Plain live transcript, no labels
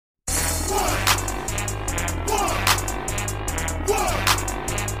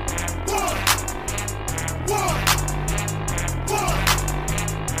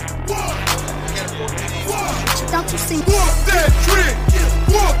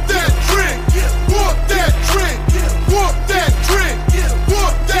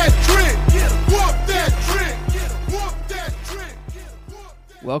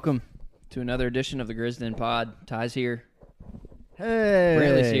Welcome to another edition of the Grizzden Pod. Ty's here. Hey.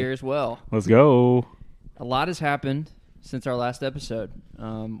 Braylee's here as well. Let's go. A lot has happened since our last episode.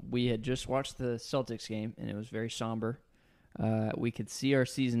 We had just watched the Celtics game, and it was very somber. We could see our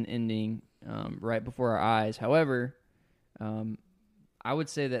season ending right before our eyes. However, I would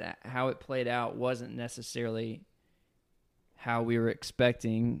say that how it played out wasn't necessarily how we were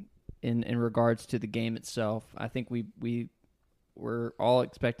expecting in regards to the game itself. I think we were all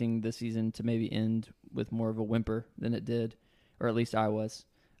expecting the season to maybe end with more of a whimper than it did, or at least I was.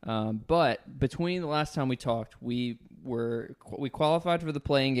 But between the last time we talked, we qualified for the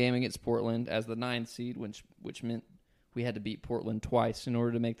play-in game against Portland as the 9th seed, which meant we had to beat Portland twice in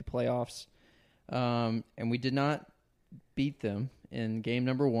order to make the playoffs. And we did not beat them in game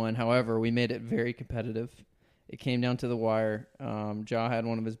number 1. However, we made it very competitive. It came down to the wire. Ja had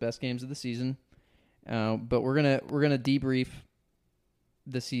one of his best games of the season. But we're gonna debrief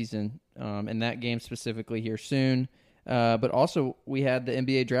the season and that game specifically here soon. But also we had the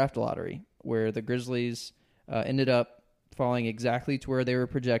NBA draft lottery where the Grizzlies ended up falling exactly to where they were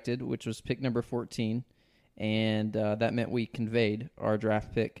projected, which was pick number 14. And that meant we conveyed our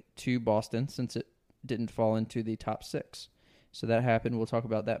draft pick to Boston since it didn't fall into the top 6. So that happened. We'll talk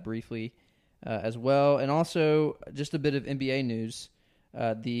about that briefly as well. And also just a bit of NBA news.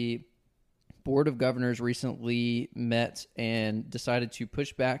 The Board of Governors recently met and decided to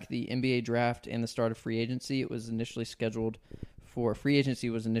push back the NBA draft and the start of free agency. Free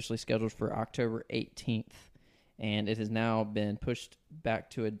agency was initially scheduled for October 18th, and it has now been pushed back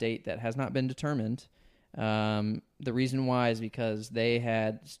to a date that has not been determined. The reason why is because they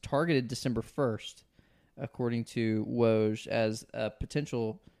had targeted December 1st, according to Woj, as a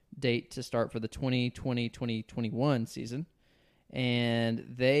potential date to start for the 2020-2021 season. And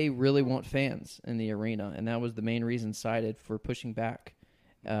they really want fans in the arena, and that was the main reason cited for pushing back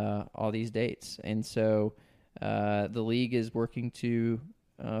all these dates. And so the league is working to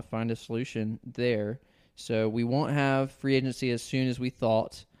find a solution there. So we won't have free agency as soon as we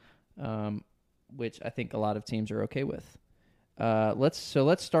thought, which I think a lot of teams are okay with. Let's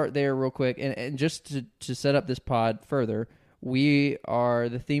start there real quick, and just to set up this pod further,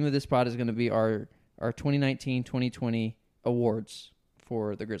 the theme of this pod is going to be our 2019-2020 awards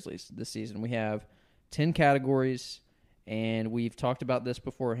for the Grizzlies this season. We have 10 categories, and we've talked about this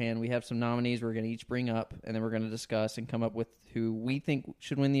beforehand. We have some nominees we're going to each bring up, and then we're going to discuss and come up with who we think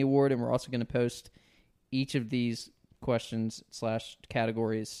should win the award, and we're also going to post each of these questions /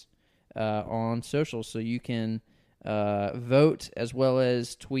 categories on social, so you can vote as well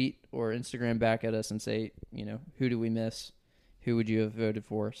as tweet or Instagram back at us and say, who do we miss? Who would you have voted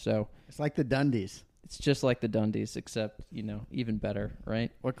for? So It's like the Dundies. it's just like the Dundies, except, even better,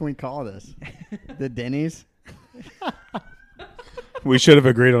 right? What can we call this? The Denny's? We should have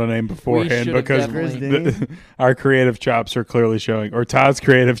agreed on a name beforehand should have because definitely. our creative chops are clearly showing, or Todd's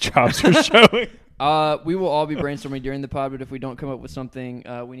creative chops are showing. We will all be brainstorming during the pod, but if we don't come up with something,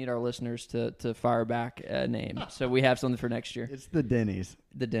 we need our listeners to fire back a name. So we have something for next year. It's the Denny's.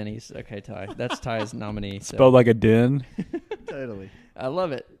 The Denny's. Okay, Ty. That's Ty's nominee. So. Spelled like a den. Totally. I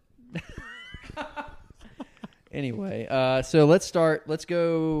love it. Anyway, so let's start. Let's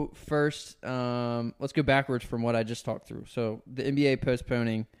go first. Let's go backwards from what I just talked through. So the NBA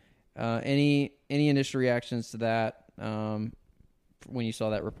postponing. Any initial reactions to that when you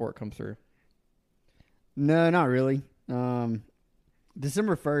saw that report come through? No, not really.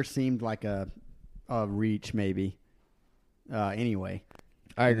 December 1st seemed like a reach, maybe. Anyway.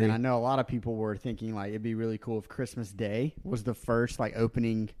 I agree. And I know a lot of people were thinking it'd be really cool if Christmas Day was the first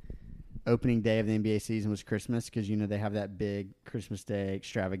opening day of the NBA season was Christmas, because they have that big Christmas Day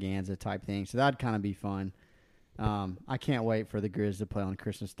extravaganza type thing. So that'd kind of be fun. I can't wait for the Grizz to play on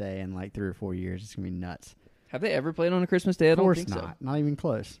Christmas Day in 3 or 4 years. It's gonna be nuts. Have they ever played on a Christmas Day? I don't think Of course so. not. Not even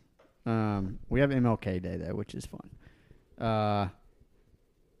close. We have MLK Day though, which is fun.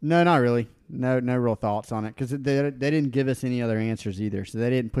 No, not really. No real thoughts on it, because they didn't give us any other answers either. So they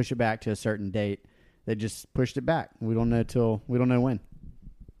didn't push it back to a certain date. They just pushed it back. We don't know when.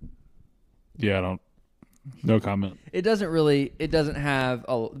 Yeah, no comment. It doesn't have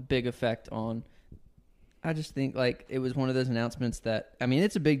a big effect on. I just think it was one of those announcements that,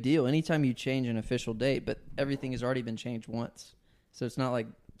 it's a big deal anytime you change an official date, but everything has already been changed once. So it's not like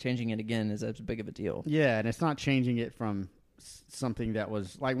changing it again is as big of a deal. Yeah, and it's not changing it from something that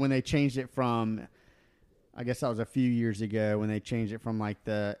was when they changed it from, I guess that was a few years ago when they changed it from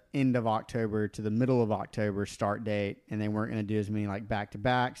the end of October to the middle of October start date, and they weren't going to do as many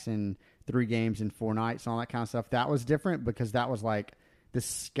back-to-backs and 3 games in 4 nights and all that kind of stuff. That was different because that was the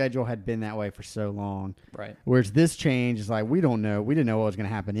schedule had been that way for so long. Right. Whereas this change is like, we don't know. We didn't know what was going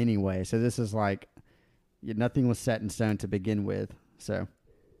to happen anyway. So this is like, nothing was set in stone to begin with. So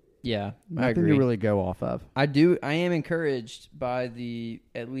Yeah, I nothing agree. to really go off of. I am encouraged by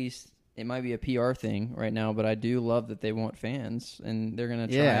at least it might be a PR thing right now, but I do love that they want fans and they're going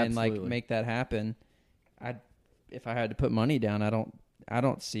to try and like absolutely. make that happen. If I had to put money down, I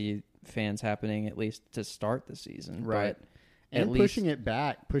don't see fans happening at least to start the season. Right. But And at least,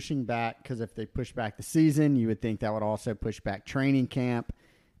 pushing back, because if they push back the season, you would think that would also push back training camp.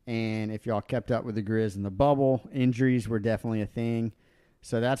 And if y'all kept up with the Grizz in the bubble, injuries were definitely a thing.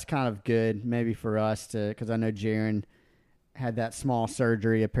 So that's kind of good, maybe for us because I know Jaron had that small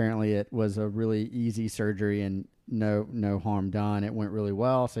surgery. Apparently, it was a really easy surgery and no harm done. It went really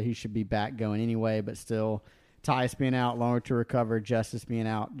well, so he should be back going anyway. But still, Tyus being out, longer to recover, Justice being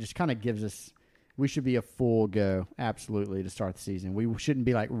out, just kind of gives us. We should be a full go, absolutely, to start the season. We shouldn't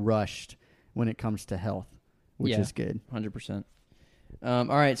be like rushed when it comes to health, which is good. 100%. All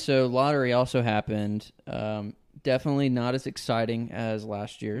right, so lottery also happened. Definitely not as exciting as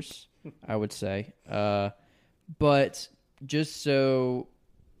last year's, I would say. But just so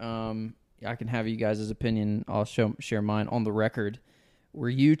I can have you guys' opinion, I'll share mine on the record. Were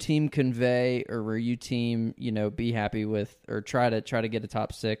you team convey, or were you team, be happy with, or try to get a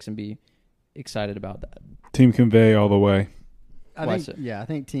top 6 and be excited about that? Team convey all the way. I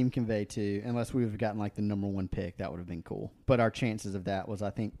think team convey too, unless we would have gotten like the number 1 pick. That would have been cool. But our chances of that was, I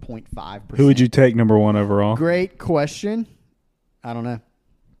think, 0.5%. Who would you take number 1 overall? Great question. I don't know.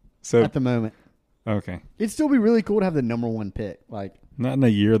 So At the moment. okay, It'd still be really cool to have the number 1 pick. Like, not in a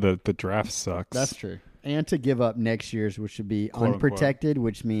year that the draft sucks. that's true. And to give up next year's, which would be Quote, unprotected,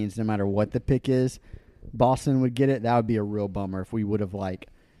 which means no matter what the pick is, Boston would get it. That would be a real bummer if we would have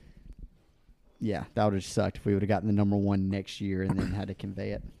that would have sucked if we would have gotten the number 1 next year and then had to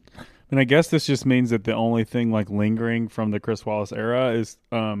convey it. And I guess this just means that the only thing like lingering from the Chris Wallace era is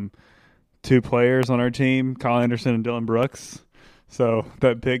 2 players on our team, Kyle Anderson and Dylan Brooks. So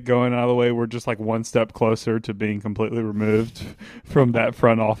that pick going out of the way, we're just like one step closer to being completely removed from that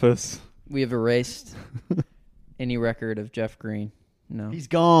front office. We have erased any record of Jeff Green. No. He's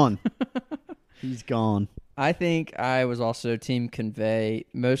gone. He's gone. I think I was also team convey,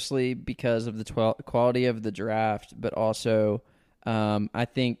 mostly because of the quality of the draft, but also I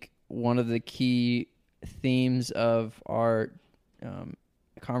think one of the key themes of our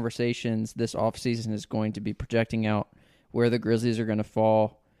conversations this offseason is going to be projecting out where the Grizzlies are going to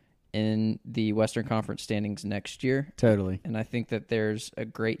fall in the Western Conference standings next year. Totally. And I think that there's a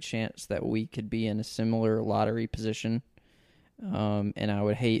great chance that we could be in a similar lottery position. And I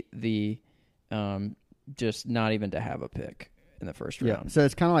would hate the just not even to have a pick in the first round. So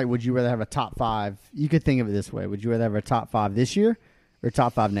it's kind of like, would you rather have a top 5? You could think of it this way. Would you rather have a top 5 this year or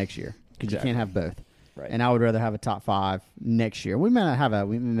top 5 next year? Because Exactly. you can't have both. Right. And I would rather have a top 5 next year. We may not have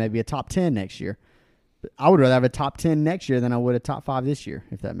maybe a top 10 next year. But I would rather have a top 10 next year than I would a top 5 this year,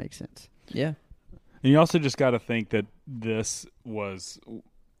 if that makes sense. Yeah. And you also just got to think that this was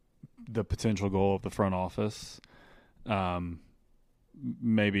the potential goal of the front office.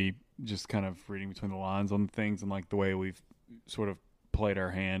 Maybe just kind of reading between the lines on things and like the way we've sort of played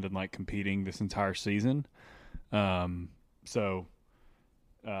our hand and like competing this entire season. And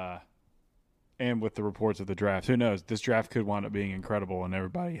with the reports of the draft, who knows? This draft could wind up being incredible, and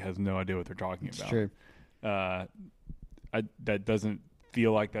everybody has no idea what they're talking about. It's true. That doesn't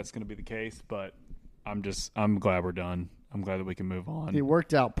feel like that's going to be the case, but I'm glad we're done. I'm glad that we can move on. It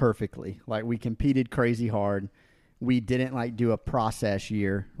worked out perfectly. Like, we competed crazy hard. We didn't like do a process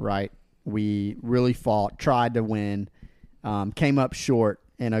year, right? We really fought, tried to win, came up short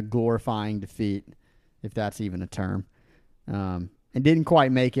in a glorifying defeat, if that's even a term, and didn't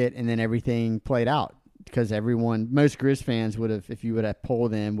quite make it. And then everything played out because most Grizz fans would have, if you would have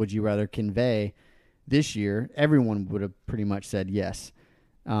polled them, would you rather convey this year? Everyone would have pretty much said yes.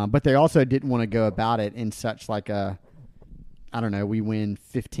 But they also didn't want to go about it in such like we win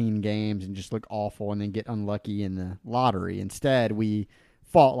 15 games and just look awful and then get unlucky in the lottery. Instead, we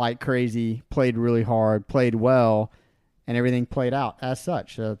fought like crazy, played really hard, played well, and everything played out as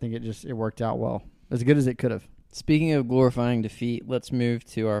such. So I think it worked out well, as good as it could have. Speaking of glorifying defeat, let's move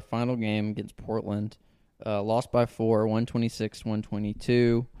to our final game against Portland. Lost by 4,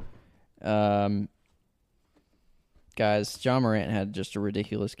 126-122. Guys, John Morant had just a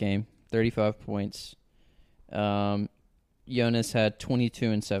ridiculous game, 35 points. Jonas had 22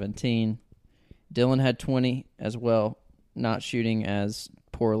 and 17. Dylan had 20 as well, not shooting as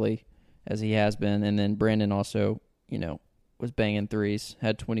poorly as he has been. And then Brandon also, was banging threes,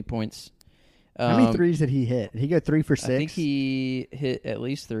 had 20 points. How many threes did he hit? Did he go 3 for 6? I think he hit at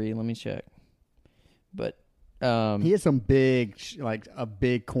least 3. Let me check. But he hit some big, like a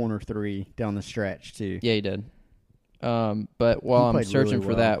big corner 3 down the stretch too. Yeah, he did. But while I'm searching really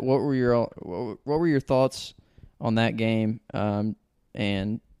for that, what were your thoughts on that game?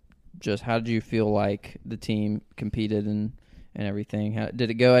 And just how did you feel like the team competed and everything? How,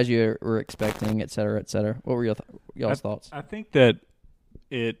 did it go as you were expecting, et cetera, et cetera? What were y'all's thoughts? I think that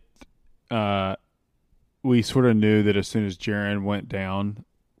it. We sort of knew that as soon as Jaren went down,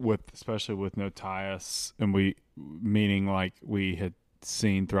 especially with no Tyus, and meaning like we had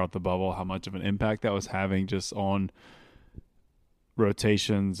seen throughout the bubble how much of an impact that was having just on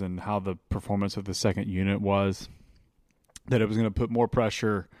rotations and how the performance of the second unit was, that it was going to put more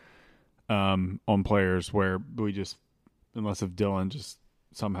pressure on players where we just, unless if Dylan just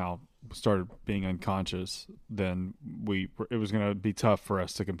somehow started being unconscious, then it was going to be tough for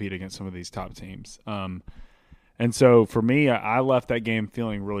us to compete against some of these top teams. And so for me, I left that game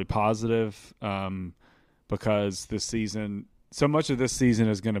feeling really positive because this season, so much of this season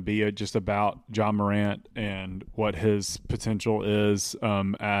is going to be just about Ja Morant and what his potential is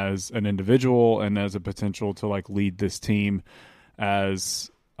as an individual and as a potential to like lead this team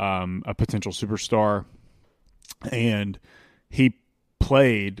as a potential superstar. And he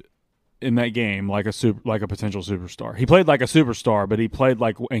played in that game like a potential superstar. He played like a superstar, but he played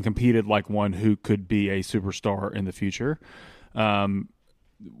like and competed like one who could be a superstar in the future.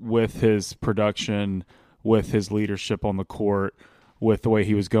 With his production, with his leadership on the court, with the way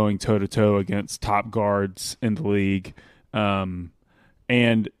he was going toe to toe against top guards in the league,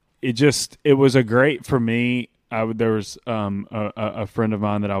 and it was a great for me. There was a friend of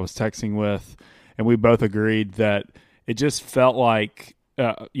mine that I was texting with, and we both agreed that it just felt like.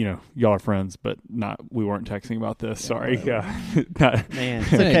 Y'all are friends, but we weren't texting about this. Sorry. Man,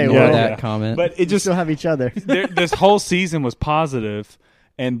 it's okay. That comment. But it just still have each other. This whole season was positive,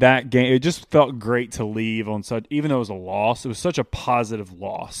 and that game, it just felt great to leave on such, even though it was a loss, it was such a positive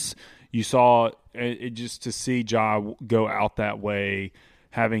loss. You saw it just to see Ja go out that way,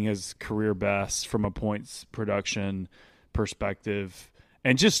 having his career best from a points production perspective.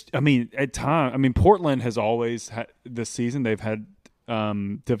 And just, at times, Portland has always had this season, they've had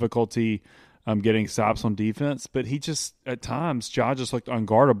difficulty getting stops on defense, but he just at times Ja just looked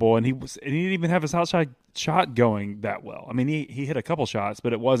unguardable, and he didn't even have his outside shot going that well. He hit a couple shots,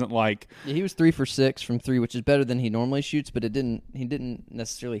 but it wasn't like he was 3 for 6 from 3, which is better than he normally shoots, but he didn't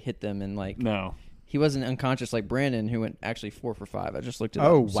necessarily hit them, and no, he wasn't unconscious like Brandon, who went actually 4 for 5. I just looked at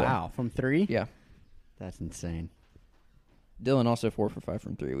wow, from 3? Yeah, that's insane. Dylan also 4 for 5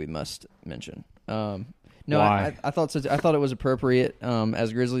 from 3. We must mention. No, I thought it was appropriate.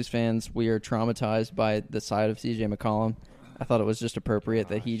 As Grizzlies fans, we are traumatized by the sight of CJ McCollum. I thought it was just appropriate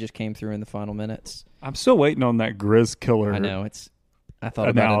that he just came through in the final minutes. I'm still waiting on that Grizz killer. I know I thought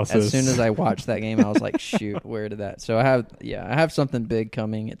analysis. About it as soon as I watched that game. I was like, shoot, where did that? So I have something big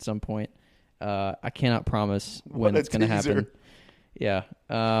coming at some point. I cannot promise when it's going to happen. Yeah.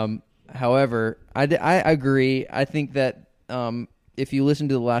 However, I agree. I think that if you listen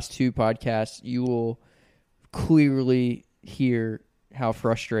to the last 2 podcasts, you will clearly hear how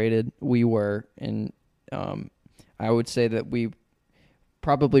frustrated we were, and I would say that we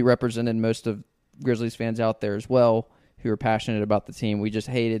probably represented most of Grizzlies fans out there as well who are passionate about the team. We just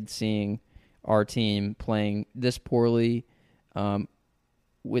hated seeing our team playing this poorly,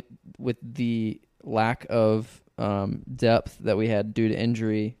 with the lack of depth that we had due to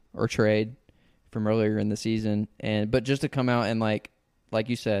injury or trade from earlier in the season, but just to come out and like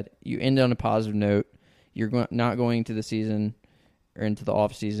you said, you end on a positive note. You're not going to the season or into the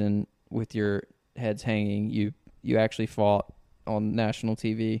off season with your heads hanging. You actually fought on national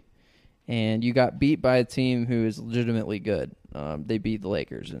TV, and you got beat by a team who is legitimately good. They beat the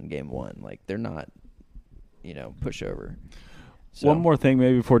Lakers in Game 1. Like, they're not, pushover. So. One more thing,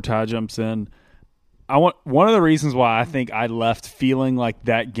 maybe before Ty jumps in. One of the reasons why I think I left feeling like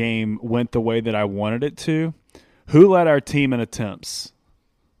that game went the way that I wanted it to. Who led our team in attempts?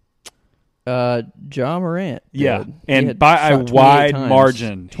 Ja Morant. Yeah, and by a wide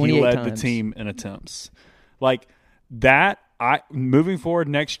margin, he led the team in attempts. Like that, moving forward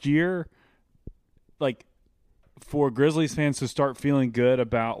next year, like for Grizzlies fans to start feeling good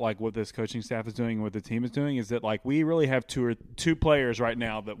about like what this coaching staff is doing and what the team is doing, is that like we really have two players right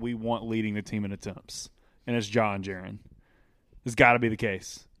now that we want leading the team in attempts, and it's Ja and Jaren. It's got to be the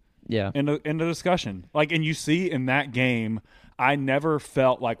case. Yeah. In the discussion, like, and you see in that game, I never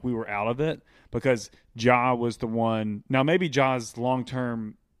felt like we were out of it because Ja was the one. Now, maybe Ja's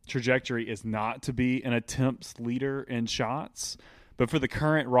long-term trajectory is not to be an attempts leader in shots, but for the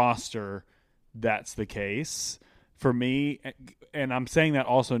current roster, that's the case for me. And I'm saying that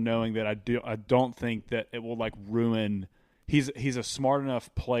also knowing that I don't think that it will like ruin. He's a smart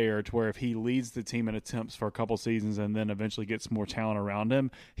enough player to where if he leads the team in attempts for a couple seasons and then eventually gets more talent around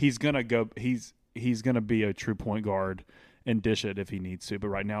him, he's gonna be a true point guard and dish it if he needs to. But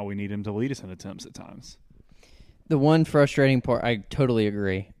right now we need him to lead us in attempts at times. The one frustrating part, I totally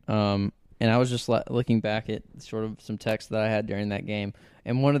agree. And I was just looking back at sort of some text that I had during that game,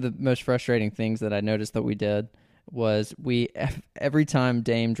 and one of the most frustrating things that I noticed that we did was every time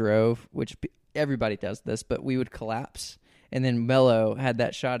Dame drove, which everybody does this, but we would collapse. And then Melo had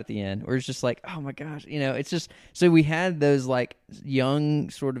that shot at the end where it's just like, oh my gosh, it's just, so we had those like young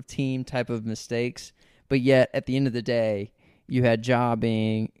sort of team type of mistakes, but yet at the end of the day, you had Ja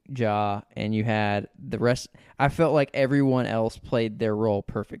being Ja and you had the rest. I felt like everyone else played their role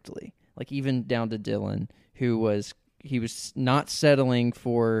perfectly. Like even down to Dylan, he was not settling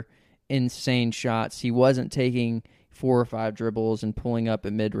for insane shots. He wasn't taking 4 or 5 dribbles and pulling up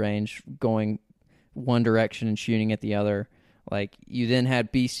at mid-range, going one direction and shooting at the other. Like, you then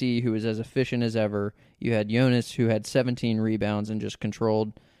had BC, who was as efficient as ever. You had Jonas, who had 17 rebounds and just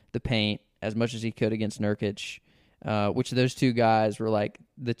controlled the paint as much as he could against Nurkic, which those two guys were like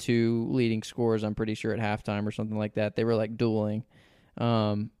the 2 leading scorers, I'm pretty sure, at halftime or something like that. They were like dueling.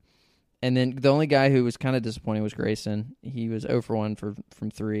 And then the only guy who was kind of disappointing was Grayson. He was 0 for 1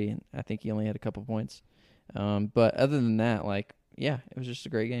 from 3, and I think he only had a couple points. But other than that, like, yeah, it was just a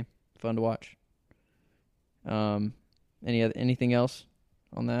great game. Fun to watch. Anything else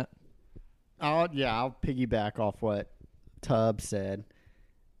on that? I'll piggyback off what Tubb said.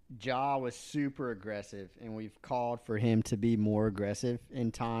 Ja was super aggressive, and we've called for him to be more aggressive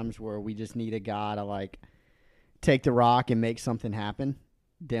in times where we just need a guy to like take the rock and make something happen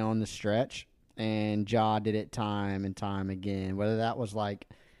down the stretch. And Ja did it time and time again. Whether that was like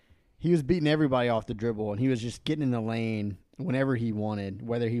he was beating everybody off the dribble, and he was just getting in the lane whenever he wanted,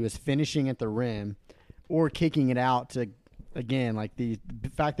 whether he was finishing at the rim or kicking it out to, again, like the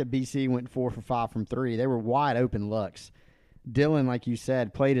fact that BC went 4 for 5 from 3, they were wide open looks. Dylan, like you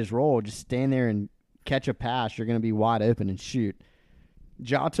said, played his role. Just stand there and catch a pass. You're going to be wide open and shoot.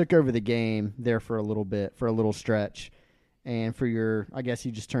 Ja took over the game there for a little bit, for a little stretch. And for I guess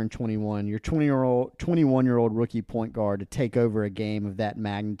he just turned 21, your 21-year-old rookie point guard to take over a game of that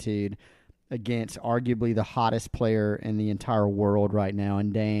magnitude against arguably the hottest player in the entire world right now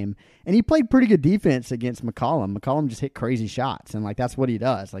in Dame. And he played pretty good defense against McCollum. McCollum just hit crazy shots, and like that's what he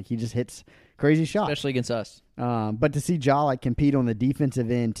does. Like he just hits crazy shots. Especially against us. But to see Ja like compete on the defensive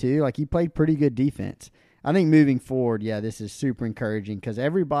end too, like he played pretty good defense. I think moving forward, yeah, this is super encouraging because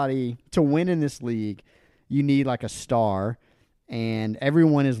everybody, to win in this league, you need like a star, and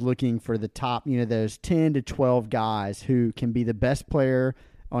everyone is looking for the top, those 10 to 12 guys who can be the best player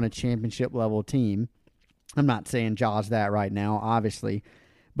on a championship level team. I'm not saying Ja's that right now, obviously,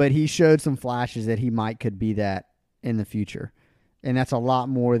 but he showed some flashes that he could be that in the future. And that's a lot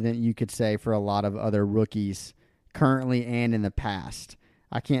more than you could say for a lot of other rookies currently and in the past.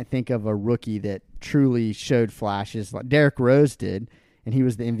 I can't think of a rookie that truly showed flashes like Derrick Rose did, and he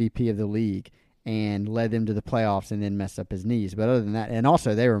was the MVP of the league and led them to the playoffs and then messed up his knees. But other than that, and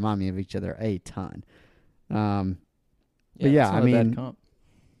also they remind me of each other a ton. But yeah, I mean,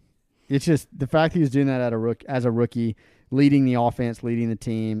 it's just the fact he was doing that as a rookie, leading the offense, leading the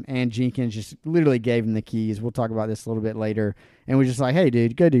team, and Jenkins just literally gave him the keys. We'll talk about this a little bit later. And we're just like, hey,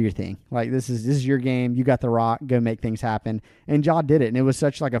 dude, go do your thing. Like, this is your game. You got the rock. Go make things happen. And Ja did it. And it was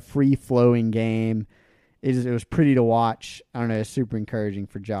such like a free-flowing game. It was pretty to watch. I don't know. It's super encouraging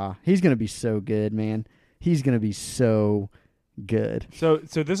for Ja. He's going to be so good, man. He's going to be so good. So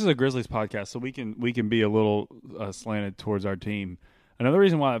this is a Grizzlies podcast, so we can be a little slanted towards our team. Another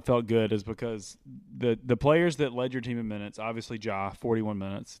reason why it felt good is because the players that led your team in minutes, obviously Ja, 41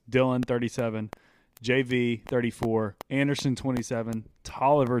 minutes, Dylan, 37, JV, 34, Anderson, 27,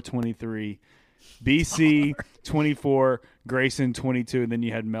 Tolliver, 23, BC, 24, Grayson, 22, and then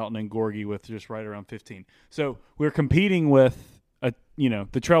you had Melton and Gorgie with just right around 15. So we're competing with, the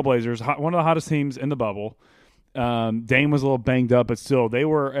Trailblazers, one of the hottest teams in the bubble. Dame was a little banged up, but still, they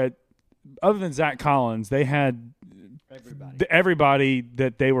were other than Zach Collins, they had everybody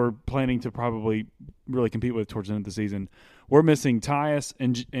that they were planning to probably really compete with towards the end of the season. We're missing Tyus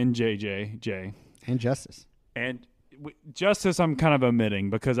and JJ. And Justice. And Justice I'm kind of omitting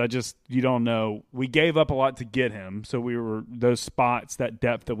because you don't know. We gave up a lot to get him, so we were those spots, that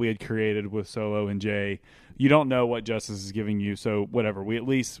depth that we had created with Solo and Jay. You don't know what Justice is giving you, so whatever. We at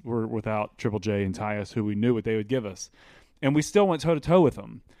least were without Triple J and Tyus, who we knew what they would give us. And we still went toe-to-toe with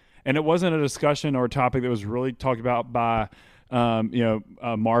them. And it wasn't a discussion or a topic that was really talked about by,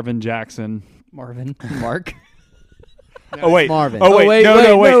 Marvin Jackson Marvin, Mark, No, Oh wait, it's Marvin. Oh wait, wait,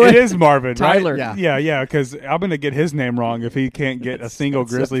 no, wait. It is Marvin, Tyler. right? Yeah. Because I'm gonna get his name wrong if he can't get a single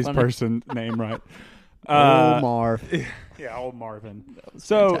that's so Grizzlies funny. person name right. Marv. Yeah, old Marvin. was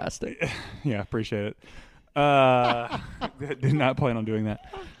So fantastic. yeah, appreciate it. Did not plan on doing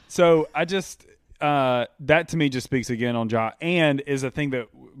that. So I just that to me just speaks again on Ja, and is a thing that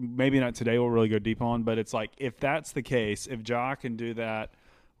maybe not today we'll really go deep on, but it's like if that's the case, if Ja can do that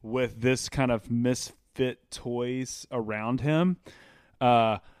with this kind of misfit toys around him,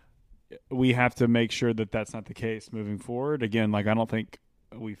 we have to make sure that that's not the case moving forward. Again, like I don't think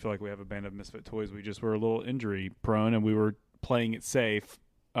we feel like we have a band of misfit toys. We just were a little injury prone, and we were playing it safe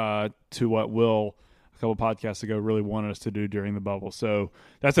to what Will a couple podcasts ago really wanted us to do during the bubble. So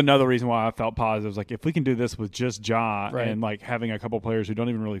that's another reason why I felt positive. Like if we can do this with just Ja Right. and like having a couple players who don't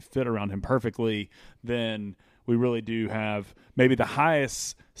even really fit around him perfectly, then we really do have maybe the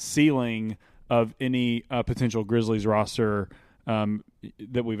highest ceiling of any potential Grizzlies roster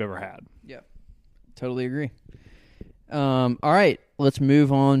that we've ever had. Yeah, totally agree. All right, let's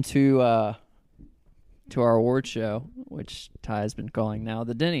move on to our award show, which Ty has been calling now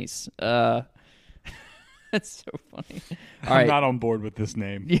the Denny's. That's so funny. All I'm right, not on board with this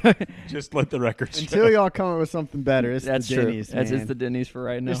name. yeah, Just let the record show. Until y'all come up with something better, it's that's the true. Denny's, That's man. it's the Denny's for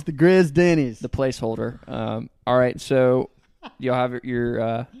right now. It's the Grizz Denny's. The placeholder. All right, so you'll have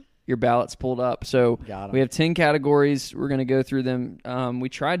your ballots pulled up. So Got 'em. we have 10 categories. We're going to go through them. We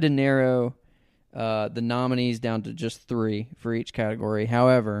tried to narrow the nominees down to just 3 for each category.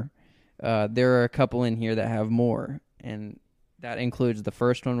 However, there are a couple in here that have more, and that includes the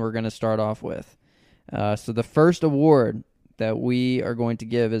first one we're going to start off with. So the first award that we are going to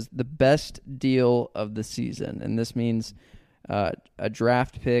give is the best deal of the season, and this means a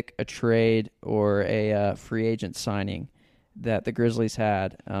draft pick, a trade, or a free agent signing that the Grizzlies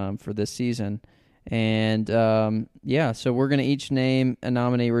had for this season. And so we're going to each name a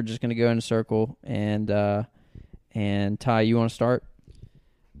nominee. We're just going to go in a circle. And Ty, you want to start?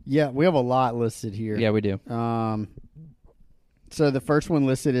 Yeah, we have a lot listed here. Yeah, we do. So the first one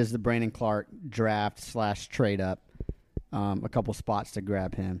listed is the Brandon Clark draft/trade up. A couple spots to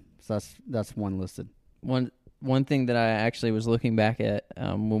grab him. So that's one listed. One thing that I actually was looking back at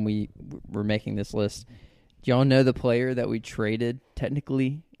when we were making this list. Do y'all know the player that we traded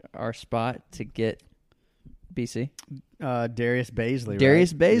technically our spot to get BC? Darius Baisley.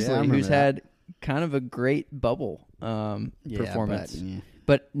 Darius right? Baisley, Yeah, I remember who's that. had kind of a great bubble performance,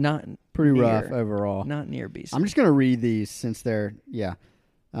 but not pretty near, rough overall. Not near BC. I'm just going to read these since they're,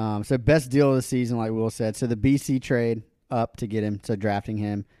 so best deal of the season, like Will said. So the BC trade up to get him, so drafting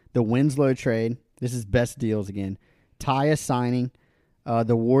him. The Winslow trade, this is best deals again. Tyus signing.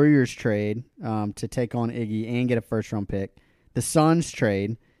 The Warriors trade to take on Iggy and get a first-round pick. The Suns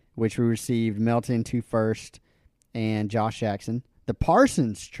trade, which we received Melton 2 first and Josh Jackson. The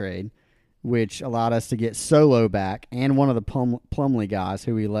Parsons trade, which allowed us to get Solo back and one of the Plumlee guys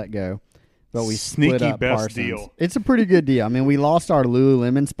who we let go. But we Sneaky split up best Parsons. deal. It's a pretty good deal. I mean, we lost our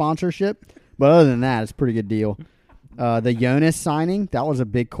Lululemon sponsorship, but other than that, it's a pretty good deal. The Jonas signing, that was a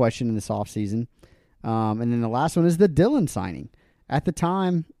big question in this offseason. And then the last one is the Dylan signing. At the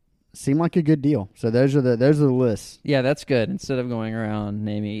time, seemed like a good deal. So those are the lists. Yeah, that's good. Instead of going around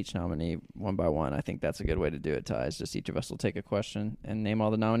naming each nominee one by one, I think that's a good way to do it, Ty. Is just each of us will take a question and name all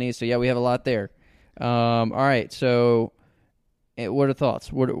the nominees. So, yeah, we have a lot there. All right, so what are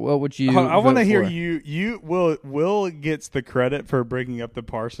thoughts? What would you I want to vote hear for? you. Will gets the credit for bringing up the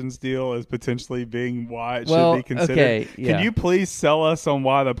Parsons deal as potentially being why it should be considered. Okay, yeah. Can you please sell us on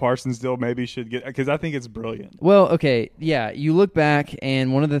why the Parsons deal maybe should get? Because I think it's brilliant. Well, okay, yeah. You look back,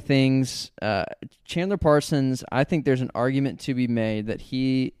 and one of the things, Chandler Parsons, I think there's an argument to be made that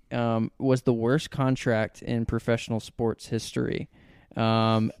he was the worst contract in professional sports history.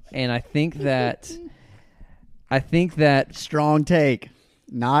 And I think that Strong take.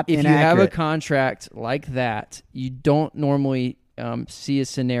 Not if inaccurate. you have a contract like that, you don't normally see a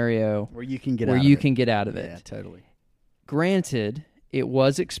scenario where you can get where out you of it. can get out of it. Yeah, totally. Granted, it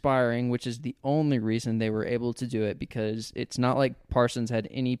was expiring, which is the only reason they were able to do it, because it's not like Parsons had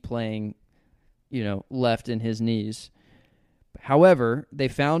any playing, left in his knees. However, they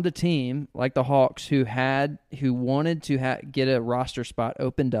found a team like the Hawks who wanted to get a roster spot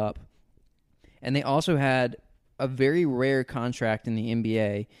opened up, and they also had a very rare contract in the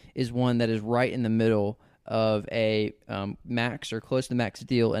NBA is one that is right in the middle of a max or close to max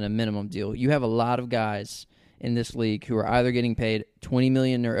deal and a minimum deal. You have a lot of guys in this league who are either getting paid $20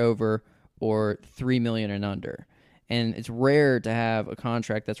 million or over or $3 million and under. And it's rare to have a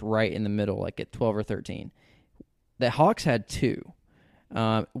contract that's right in the middle, like at 12 or 13. The Hawks had 2.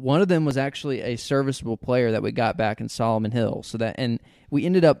 One of them was actually a serviceable player that we got back in Solomon Hill. And we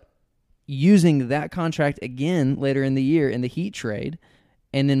ended up using that contract again later in the year in the Heat trade.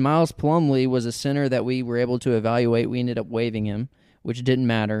 And then Miles Plumlee was a center that we were able to evaluate. We ended up waiving him, which didn't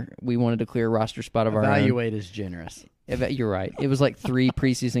matter. We wanted to clear a roster spot of our own. Evaluate is generous. You're right. It was like 3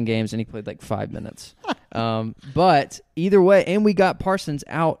 preseason games, and he played like 5 minutes. But either way, and we got Parsons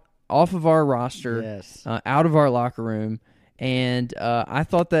off of our roster, out of our locker room. And I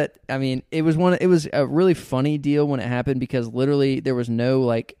thought that, it was a really funny deal when it happened because literally there was no,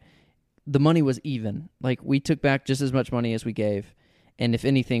 the money was even. We took back just as much money as we gave. And if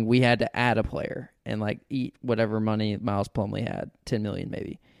anything, we had to add a player and, eat whatever money Miles Plumlee had, $10 million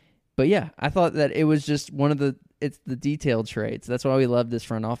maybe. But, yeah, I thought that it was just it's the detailed trades. That's why we love this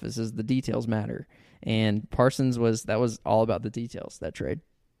front office is the details matter. And Parsons was all about the details, that trade.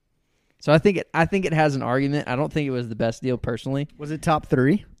 So I think it has an argument. I don't think it was the best deal personally. Was it top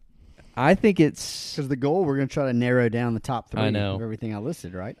 3? I think it's because the goal we're going to try to narrow down the top 3 I know. of everything I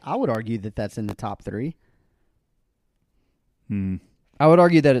listed. Right? I would argue that that's in the top 3. I would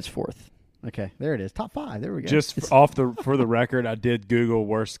argue that it's 4th. Okay, there it is. Top 5. There we go. Just for the record, I did Google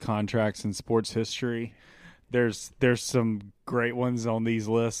worst contracts in sports history. There's some great ones on these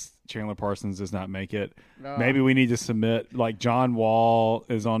lists. Chandler Parsons does not make it. No. Maybe we need to submit John Wall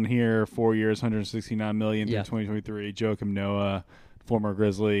is on here, 4 years, $169 million through 2023. Joakim Noah, former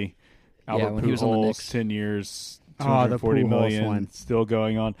Grizzly. Albert Pujols, 10 years, $240 million, one. Still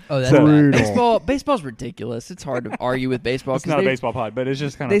going on. Oh, that's brutal. Baseball's ridiculous. It's hard to argue with baseball. It's not a baseball pod, but it's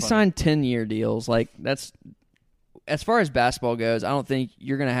just kind of They signed 10-year deals. That's as far as basketball goes, I don't think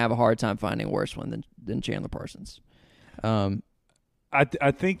you're going to have a hard time finding a worse one than Chandler Parsons.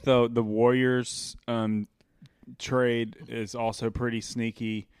 I think, though, the Warriors trade is also pretty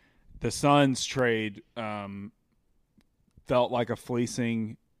sneaky. The Suns trade felt like a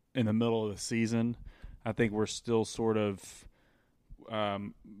fleecing in the middle of the season. I think we're still sort of,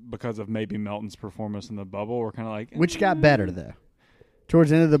 because of maybe Melton's performance in the bubble, we're kind of like... Which got better, though. Towards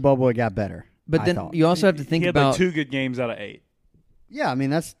the end of the bubble, it got better. But then you also have to think about... He had 2 good games out of 8. Yeah,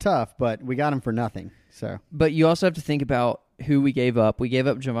 that's tough, but we got him for nothing. So, but you also have to think about who we gave up. We gave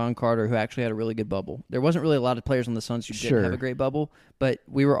up Javon Carter, who actually had a really good bubble. There wasn't really a lot of players on the Suns who didn't have a great bubble, but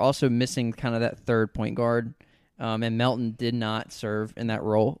we were also missing kind of that third point guard. And Melton did not serve in that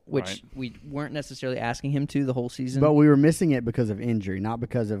role, which we weren't necessarily asking him to the whole season. But we were missing it because of injury, not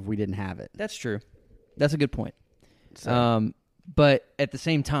because of we didn't have it. That's true. That's a good point. So. But at the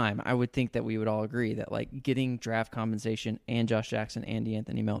same time, I would think that we would all agree that getting draft compensation and Josh Jackson and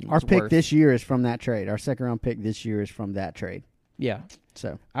DeAnthony Melton. Our pick this year is from that trade. Our second round pick this year is from that trade. Yeah.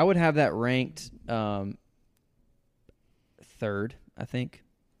 So I would have that ranked 3rd, I think.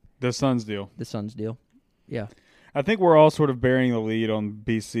 The Suns deal. Yeah. I think we're all sort of bearing the lead on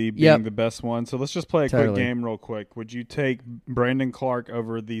BC being the best one. So let's just play a quick game real quick. Would you take Brandon Clark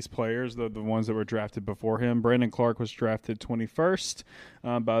over these players, the ones that were drafted before him? Brandon Clark was drafted 21st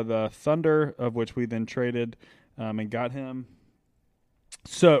by the Thunder, of which we then traded and got him.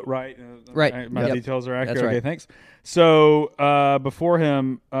 So, right. My details are accurate. That's right. Okay, thanks. So before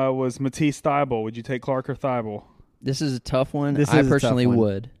him was Matisse Thybulle. Would you take Clark or Thybulle? This is a tough one. I personally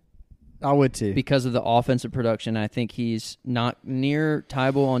would. I would too. Because of the offensive production, I think he's not near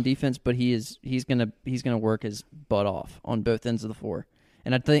Thybulle on defense, but he's gonna work his butt off on both ends of the floor.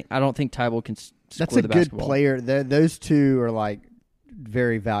 And I don't think Thybulle can score the basketball. That's a good player. Those two are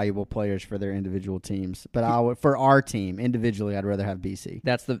very valuable players for their individual teams. But for our team individually, I'd rather have BC.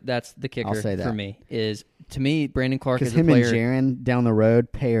 That's the kicker. I'll say that. For me. To me, Brandon Clark is a player. Because him and Jaren down the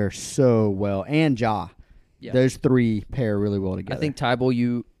road pair so well, and Ja. Yeah. Those 3 pair really well together. I think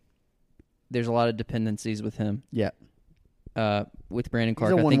Thybulle, there's a lot of dependencies with him. Yeah. With Brandon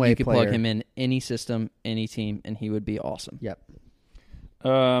Clark, I think you could plug him in any system, any team, and he would be awesome. Yep.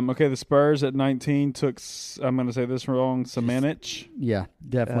 Okay, the Spurs at 19 took, I'm going to say this wrong, Samanic. Yeah,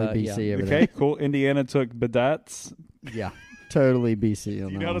 definitely BC over there. Okay, cool. Indiana took Badats. Yeah, totally BC.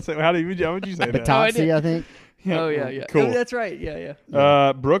 You know how to say, how would you say that? Batazzi, I think. Yeah. Oh, yeah. Cool. Oh, that's right.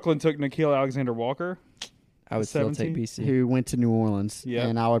 Yeah. Brooklyn took Nickeil Alexander-Walker. I would still take BC. Who went to New Orleans. Yeah.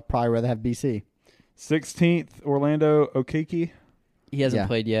 And I would probably rather have BC. 16th, Orlando Okeke. He hasn't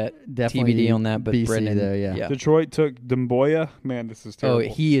played yet. Definitely TBD on that, but BC Brendan, though, yeah. Detroit took Demboya. Man, this is terrible.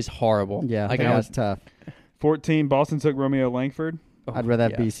 Oh, he is horrible. Yeah, that was tough. 14, Boston took Romeo Langford. I'd rather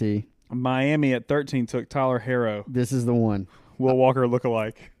have BC. Miami at 13 took Tyler Harrow. This is the one. Will Walker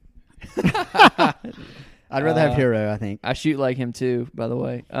lookalike. I'd rather have Hero, I think. I shoot like him too, by the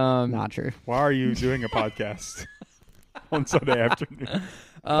way. Not true. Why are you doing a podcast on Sunday afternoon?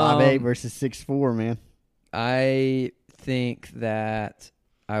 5'8" versus 6'4", man. I think that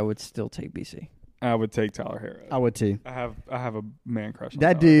I would still take BC. I would take Tyler Hero. I would too. I have a man crush on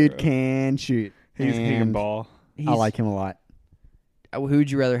That Tyler dude Hero. can shoot. He can and ball. I like him a lot. Who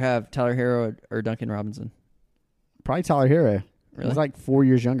would you rather have, Tyler Hero or Duncan Robinson? Probably Tyler Hero. Really? He's like 4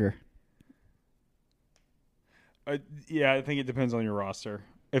 years younger. Yeah, I think it depends on your roster.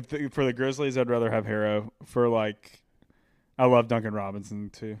 For the Grizzlies, I'd rather have Hero. I love Duncan Robinson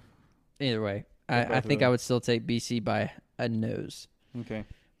too. Either way, both I of think them. I would still take BC by a nose. Okay.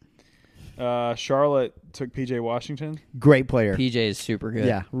 Charlotte took PJ Washington. Great player. PJ is super good.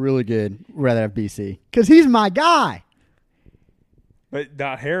 Yeah, really good. Rather have BC. Because he's my guy. But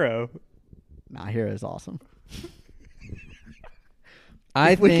not Hero. Nah, Hero's awesome.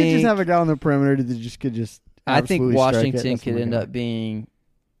 I If we could just think have a guy on the perimeter that could just I think absolutely strike it, Washington that's could my end guy. up being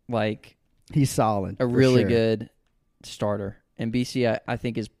like He's solid. a for really sure. good starter. And BC, I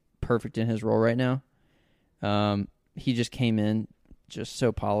think, is perfect in his role right now. He just came in just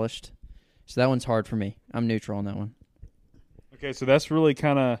so polished. So that one's hard for me. I'm neutral on that one. Okay, so that's really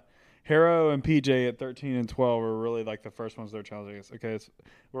kind of Hero and PJ at 13 and 12 are really like the first ones they're challenging us. Okay,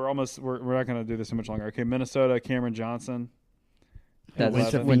 we're not going to do this so much longer. Okay, Minnesota, Cameron Johnson. That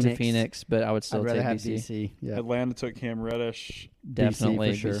Went to went to Phoenix. Phoenix, but I would still I'd rather take have BC. BC. Yeah. Atlanta took Cam Reddish.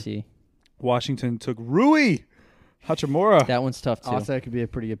 Definitely for sure. BC. Washington took Rui Hachimura. That one's tough too. Also could be a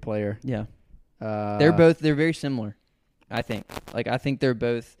pretty good player. Yeah. Uh, They're very similar, I think. I think they're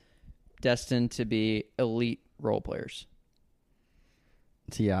both destined to be elite role players.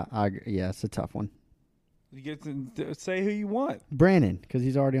 So yeah, it's a tough one. You get to say who you want. Brandon, because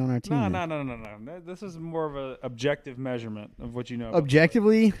he's already on our team. now. No. This is more of an objective measurement of what you know.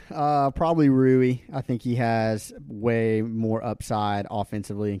 Objectively, probably Rui. I think he has way more upside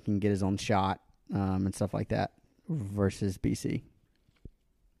offensively and can get his own shot and stuff like that versus BC.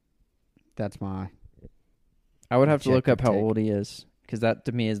 That's my. I would have to look up Objective how take. old he is because that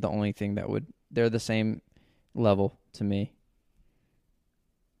to me is the only thing that would. They're the same level to me.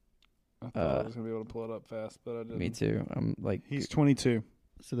 I thought I was going to be able to pull it up fast, but I didn't. Me too. I'm like, He's 22.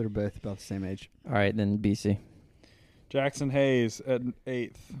 So they're both about the same age. all right, then BC. Jackson Hayes at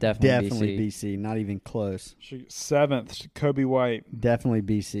 8th. Definitely, BC. BC. Not even close. 7th, Kobe White. Definitely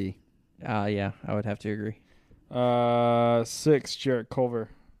BC. Yeah, I would have to agree. 6, Jarrett Culver.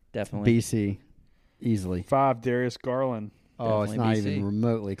 Definitely. BC. Easily. 5, Darius Garland. Oh, it's Definitely not BC. even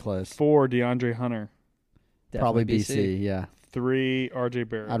remotely close. 4, DeAndre Hunter. Probably Definitely BC. Yeah. 3, RJ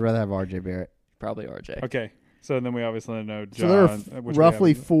Barrett. I'd rather have RJ Barrett. Probably RJ. Okay. So then we obviously know John. So there are which we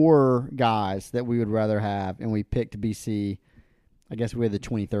roughly haven't- 4 guys that we would rather have, and we picked BC. I guess we had the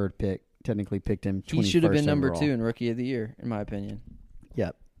 23rd pick. Technically picked him 21st He should have been number overall. 2 in Rookie of the Year, in my opinion.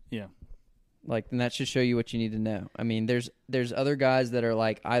 Yep. Yeah. And that should show you what you need to know. I mean, there's other guys that are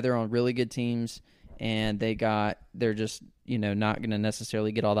like either on really good teams and they're just not going to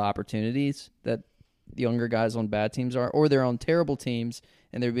necessarily get all the opportunities that the younger guys on bad teams are, or they're on terrible teams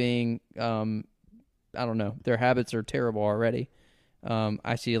and they're being I don't know, their habits are terrible already.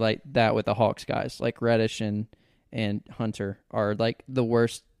 I see like that with the Hawks guys, like Reddish and Hunter are like the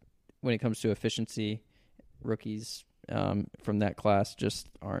worst when it comes to efficiency. Rookies from that class just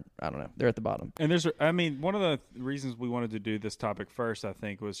aren't. I don't know. They're at the bottom. And one of the reasons we wanted to do this topic first, I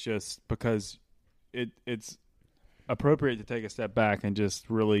think, was just because it's appropriate to take a step back and just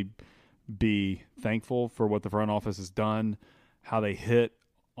really be thankful for what the front office has done, how they hit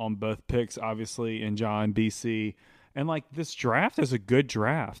on both picks, obviously, in John, BC. And, this draft is a good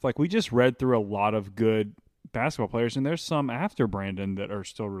draft. We just read through a lot of good basketball players, and there's some after Brandon that are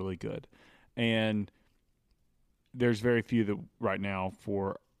still really good. And there's very few that right now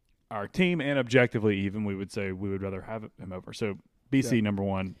for our team, and objectively even, we would say we would rather have him over. So, BC, number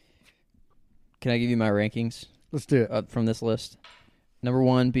 1. Can I give you my rankings Let's do it. from this list? Number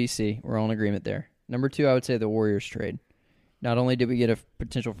 1, BC. We're all in agreement there. Number 2, I would say the Warriors trade. Not only did we get a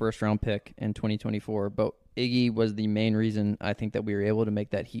potential first-round pick in 2024, but Iggy was the main reason I think that we were able to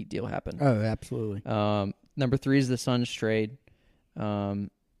make that Heat deal happen. Oh, absolutely. Number 3 is the Suns trade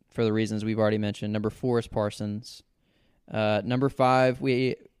for the reasons we've already mentioned. Number 4 is Parsons. Number 5,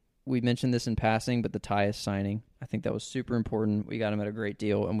 we mentioned this in passing, but the Tyus signing. I think that was super important. We got him at a great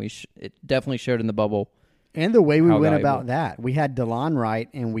deal, and it definitely showed in the bubble. And the way we How went valuable. about that, we had DeLon Wright,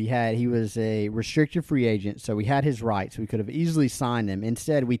 and he was a restricted free agent, so we had his rights. We could have easily signed him.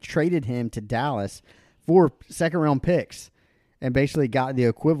 Instead, we traded him to Dallas for second-round picks, and basically got the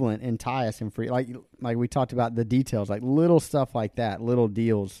equivalent in Tyus and free. Like we talked about the details, like little stuff like that, little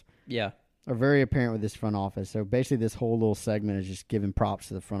deals Yeah, are very apparent with this front office. So basically, this whole little segment is just giving props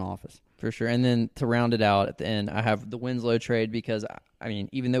to the front office. for sure. And then to round it out at the end, I have the Winslow trade because, I mean,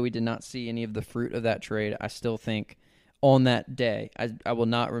 even though we did not see any of the fruit of that trade, I still think on that day. I will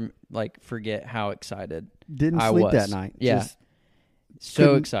not forget how excited Didn't I sleep was that night. Yeah, Just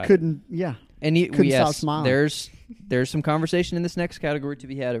so excited. Couldn't. Yeah. And Couldn't yes, stop smiling. there's some conversation in this next category to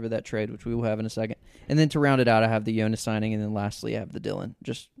be had over that trade, which we will have in a second. And then to round it out, I have the Jonas signing, and then lastly, I have the Dylan,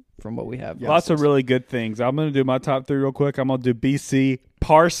 just from what we have. Lots of really good things. I'm going to do my top 3 real quick. I'm going to do BC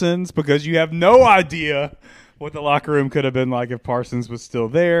Parsons because you have no idea what the locker room could have been like if Parsons was still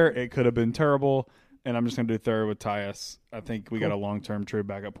there. It could have been terrible. And I'm just going to do third with Tyus. I think we got a long-term true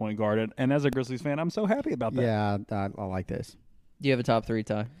backup point guard. And as a Grizzlies fan, I'm so happy about that. Yeah, I like this. Do you have a top 3,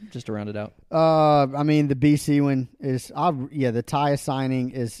 Ty, just to round it out? I mean, the BC one is, the Tyus signing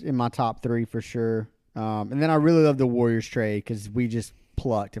is in my top 3 for sure. And then I really love the Warriors trade because we just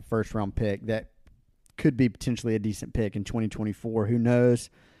plucked a first-round pick that could be potentially a decent pick in 2024. Who knows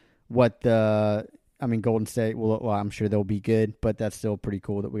what Golden State will look like. I'm sure they'll be good, but that's still pretty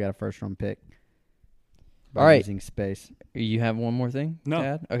cool that we got a first-round pick. All right. Using space. You have one more thing No. to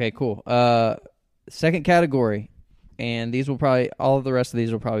add? Okay, cool. Second category. And all of the rest of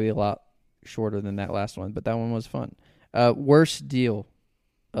these will probably be a lot shorter than that last one, but that one was fun. Worst deal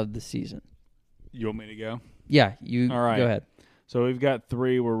of the season. You want me to go? Yeah, you All right. go ahead. So we've got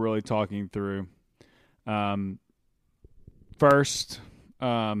 3 we're really talking through. First,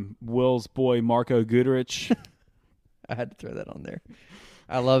 Will's boy Marco Goodrich. I had to throw that on there.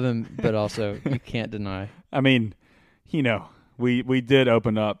 I love him, but also you can't deny. I mean, we did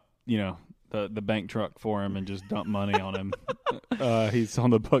open up, the bank truck for him and just dump money on him. He's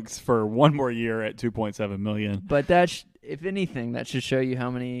on the books for one more year at $2.7 million. But if anything, that should show you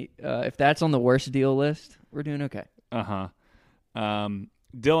how many. If that's on the worst deal list, we're doing okay.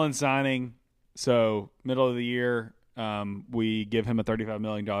 Dylan signing. So middle of the year, we give him a $35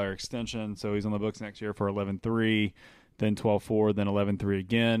 million extension. So he's on the books next year for 11.3, then 12.4, then 11.3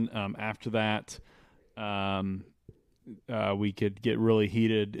 again. After that, we could get really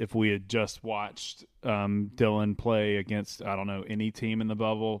heated if we had just watched Dylan play against, I don't know, any team in the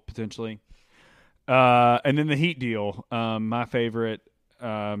bubble potentially. And then the Heat deal, my favorite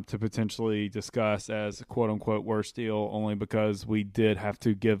to potentially discuss as a quote-unquote worst deal, only because we did have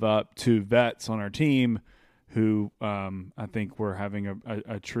to give up 2 vets on our team who I think were having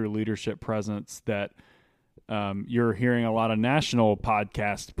a true leadership presence that you're hearing a lot of national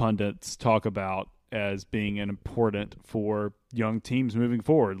podcast pundits talk about as being important for young teams moving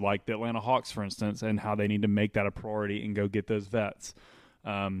forward, like the Atlanta Hawks, for instance, and how they need to make that a priority and go get those vets.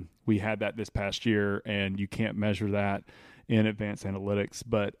 We had that this past year, and you can't measure that in advanced analytics,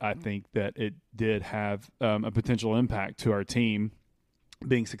 but I think that it did have a potential impact to our team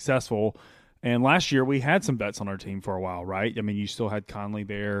being successful. And last year we had some vets on our team for a while, right? I mean, you still had Conley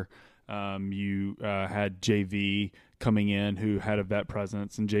there. You had JV coming in who had a vet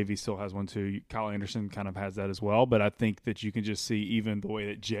presence, and JV still has one too. Kyle Anderson kind of has that as well, but I think that you can just see even the way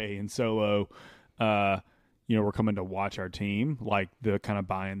that Jay and Solo, were coming to watch our team, like the kind of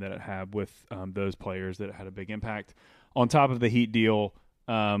buy-in that it had with those players, that it had a big impact. On top of the Heat deal,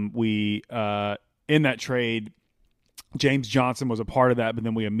 we in that trade, James Johnson was a part of that, but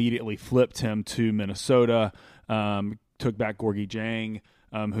then we immediately flipped him to Minnesota, took back Gorgie Jang,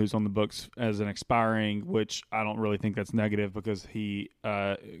 who's on the books as an expiring, which I don't really think that's negative because he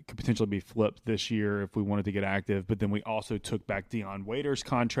could potentially be flipped this year if we wanted to get active. But then we also took back Dion Waiters'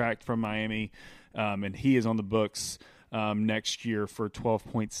 contract from Miami, and he is on the books next year for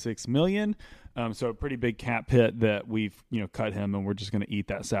 $12.6 million. So a pretty big cap hit that we've cut him, and we're just going to eat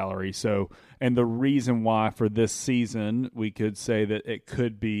that salary. So, and the reason why for this season we could say that it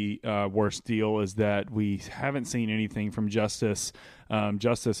could be a worse deal is that we haven't seen anything from Justice.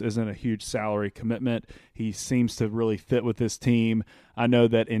 Justice isn't a huge salary commitment. He seems to really fit with this team. I know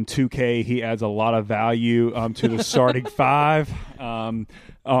that in 2K he adds a lot of value to the starting 5 on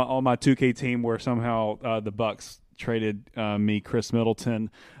my 2K team, where somehow the Bucks traded me Chris Middleton.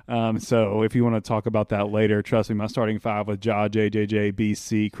 So if you want to talk about that later, trust me, my starting 5 with Ja, JJJ,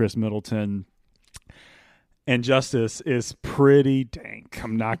 BC, Chris Middleton, and Justice is pretty dank.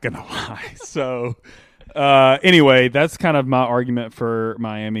 I'm not going to lie. So anyway, that's kind of my argument for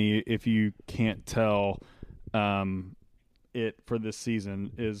Miami. If you can't tell, it for this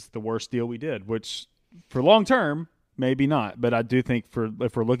season is the worst deal we did, which for long term, maybe not. But I do think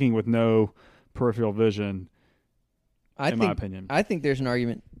if we're looking with no peripheral vision, my opinion. I think there's an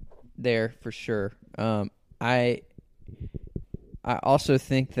argument there for sure. I also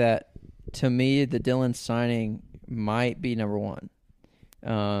think that, to me, the Dylan signing might be number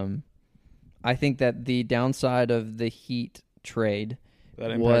 1. I think that the downside of the Heat trade that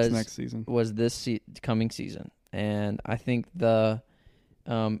impacts next season was this coming season, and I think the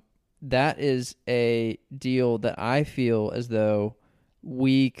that is a deal that I feel as though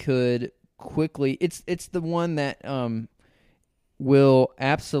we could quickly. It's the one that will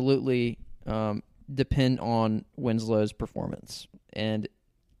absolutely depend on Winslow's performance and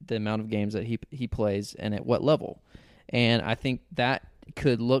the amount of games that he plays and at what level. And I think that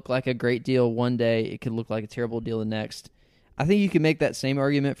could look like a great deal one day. It could look like a terrible deal the next. I think you can make that same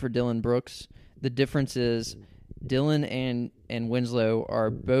argument for Dillon Brooks. The difference is Dillon and Winslow are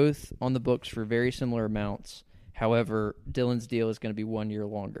both on the books for very similar amounts. However, Dillon's deal is going to be 1 year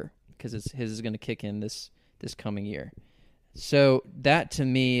longer because his is going to kick in this coming year. So that to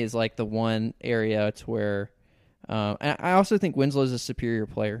me is like the one area to where I also think Winslow is a superior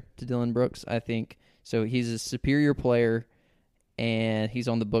player to Dillon Brooks. I think so. He's a superior player, and he's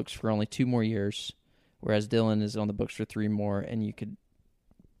on the books for only 2 more years, whereas Dillon is on the books for 3 more. And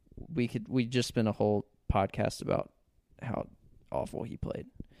we just spent a whole podcast about how awful he played,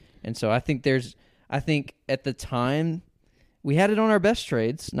 and so I think at the time we had it on our best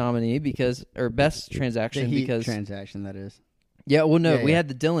trades nominee best transaction the Heat because transaction that is. Yeah, well, no, Yeah, we yeah. had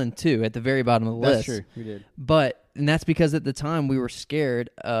the Dillon too at the very bottom of the list. That's true, we did. And that's because at the time we were scared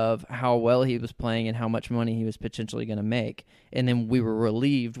of how well he was playing and how much money he was potentially going to make. And then we were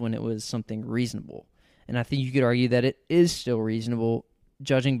relieved when it was something reasonable. And I think you could argue that it is still reasonable,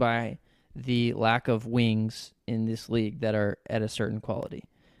 judging by the lack of wings in this league that are at a certain quality.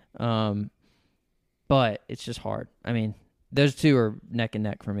 But it's just hard. I mean, those two are neck and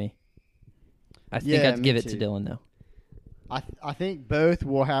neck for me. I think I'd give it to Dillon, though. I think both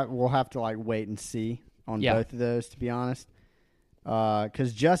we'll have to like wait and see on both of those, to be honest.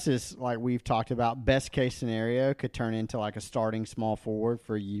 Because Justice, like we've talked about, best case scenario could turn into like a starting small forward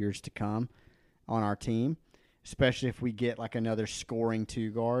for years to come on our team, especially if we get like another scoring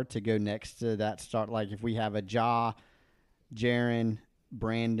 2 guard to go next to that start. Like if we have a Ja, Jaren,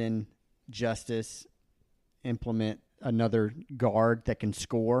 Brandon, Justice, implement another guard that can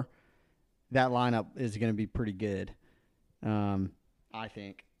score, that lineup is going to be pretty good. I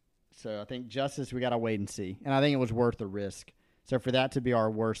think. So I think Justice, we got to wait and see. And I think it was worth the risk. So for that to be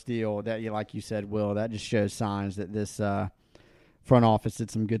our worst deal, that like you said, Will, that just shows signs that this front office did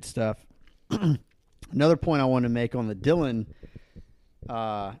some good stuff. Another point I want to make on the Dillon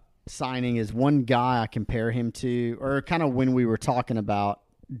signing is one guy I compare him to, or kind of when we were talking about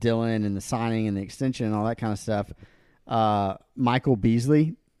Dillon and the signing and the extension and all that kind of stuff, Michael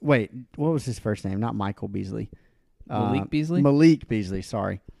Beasley. Wait, what was his first name? Not Michael Beasley. Malik Beasley? Malik Beasley,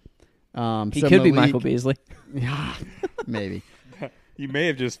 sorry. He could be Michael Beasley. Yeah, maybe. You may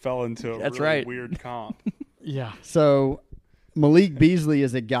have just fell into a That's really right. weird comp. Yeah. So Malik Beasley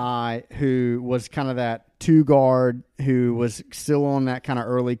is a guy who was kind of that 2 guard who was still on that kind of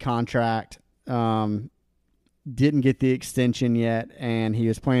early contract, didn't get the extension yet, and he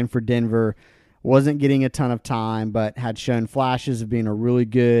was playing for Denver, wasn't getting a ton of time, but had shown flashes of being a really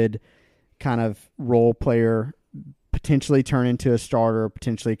good kind of role player, potentially turn into a starter,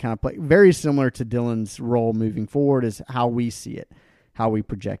 potentially kind of play very similar to Dillon's role moving forward is how we see it, how we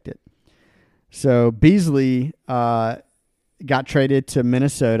project it. So Beasley got traded to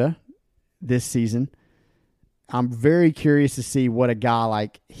Minnesota this season. I'm very curious to see what a guy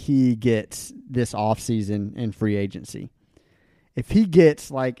like he gets this offseason in free agency. If he gets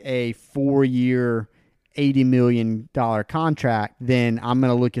like a 4-year, $80 million contract, then I'm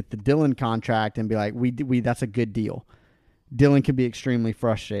going to look at the Dillon contract and be like, we that's a good deal. Dillon can be extremely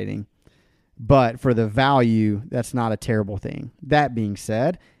frustrating, but for the value, that's not a terrible thing. That being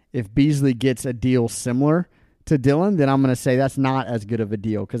said, if Beasley gets a deal similar to Dillon, then I'm going to say that's not as good of a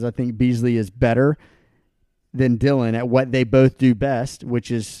deal because I think Beasley is better than Dillon at what they both do best, which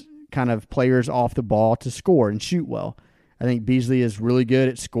is kind of players off the ball to score and shoot well. I think Beasley is really good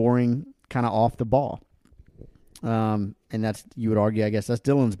at scoring kind of off the ball. And that's, you would argue, I guess that's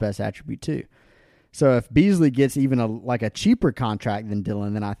Dillon's best attribute too. So if Beasley gets even a cheaper contract than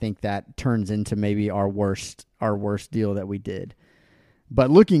Dillon, then I think that turns into maybe our worst deal that we did. But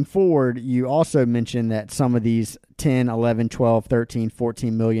looking forward, you also mentioned that some of these 10, 11, 12, 13,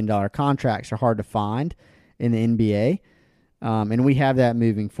 $14 million contracts are hard to find in the NBA. And we have that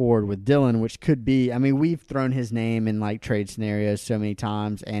moving forward with Dillon, which could be, I mean, we've thrown his name in like trade scenarios so many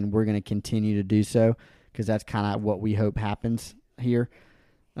times, and we're going to continue to do so because that's kind of what we hope happens here.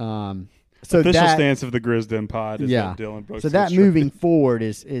 So official stance of the Grizz pod is that Dillon Brooks. So that moving forward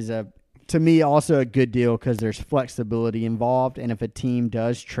is to me also a good deal because there's flexibility involved, and if a team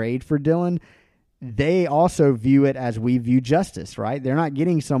does trade for Dillon, they also view it as we view Justice, right? They're not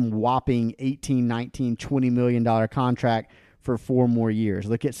getting some whopping $18, $19, $20 million contract for 4 more years.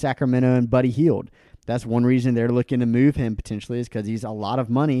 Look at Sacramento and Buddy Hield. That's one reason they're looking to move him potentially, is because he's a lot of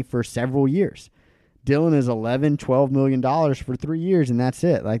money for several years. Dillon is $11-12 million for 3 years, and that's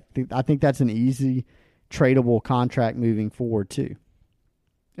it. Like, I think that's an easy tradable contract moving forward too.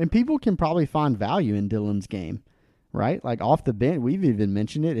 And people can probably find value in Dillon's game, right? Like off the bench, we've even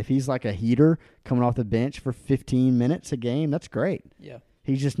mentioned it. If he's like a heater coming off the bench for 15 minutes a game, that's great. Yeah.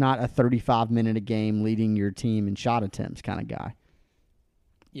 He's just not a 35-minute a game leading your team in shot attempts kind of guy.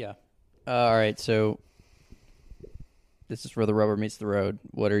 Yeah. All right, so this is where the rubber meets the road.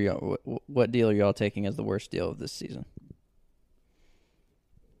 What deal are y'all taking as the worst deal of this season?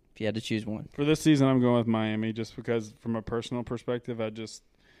 If you had to choose one. For this season, I'm going with Miami just because from a personal perspective, I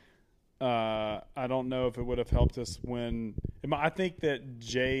don't know if it would have helped us win. I think that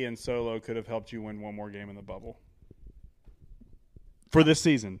Jay and Solo could have helped you win one more game in the bubble for this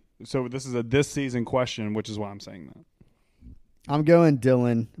season. So this is a this season question, which is why I'm saying that. I'm going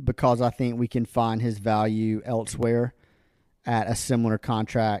Dillon because I think we can find his value elsewhere at a similar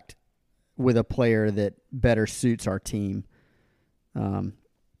contract with a player that better suits our team.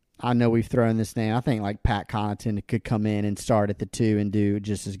 I know we've thrown this name. I think like Pat Connaughton could come in and start at the 2 and do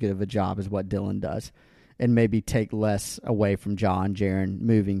just as good of a job as what Dillon does and maybe take less away from Ja and Jaren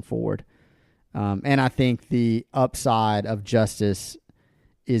moving forward. And I think the upside of Justice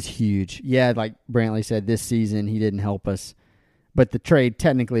is huge. Yeah, like Brantley said, this season he didn't help us, but the trade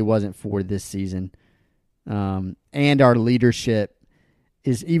technically wasn't for this season. And our leadership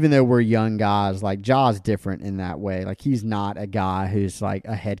is, even though we're young guys, like Ja's different in that way. Like he's not a guy who's like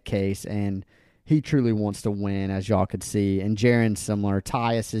a head case, and he truly wants to win, as y'all could see. And Jaren's similar.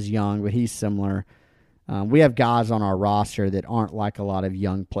 Tyus is young, but he's similar. We have guys on our roster that aren't like a lot of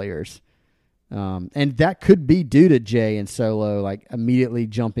young players. And that could be due to Jay and Solo, like immediately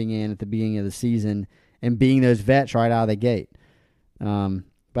jumping in at the beginning of the season and being those vets right out of the gate.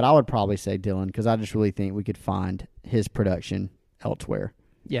 But I would probably say Dillon because I just really think we could find his production elsewhere.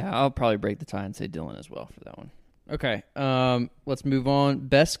 Yeah, I'll probably break the tie and say Dillon as well for that one. Okay, let's move on.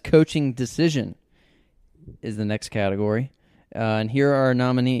 Best coaching decision is the next category. And here are our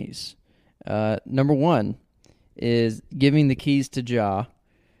nominees. Number 1 is giving the keys to Ja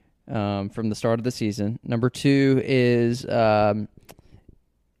from the start of the season. Number 2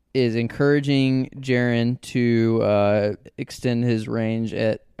 is encouraging Jaren to extend his range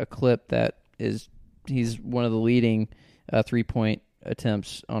at a clip that he's one of the leading 3-point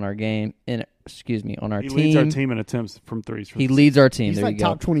attempts on our game. On our team. He leads our team in attempts from threes. He leads our team. He's there like you go.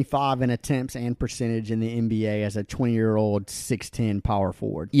 top 25 in attempts and percentage in the NBA as a 20-year-old 6'10" power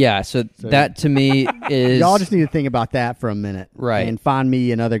forward. Yeah, so that to me is... Y'all just need to think about that for a minute. Right. And find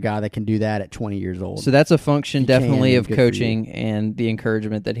me another guy that can do that at 20 years old. So that's a function definitely of good for coaching and the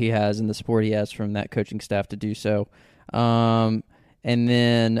encouragement that he has and the support he has from that coaching staff to do so. And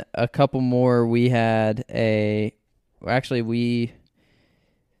then a couple more, we had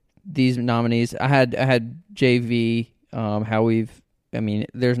these nominees. I had JV.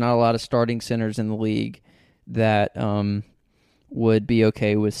 There's not a lot of starting centers in the league that would be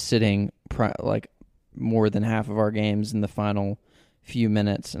okay with sitting more than half of our games in the final few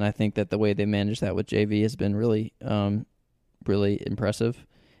minutes, and I think that the way they managed that with JV has been really, really impressive.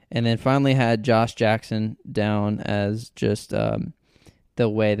 And then finally had Josh Jackson down as just the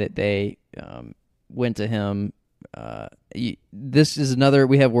way that they went to him. This is another,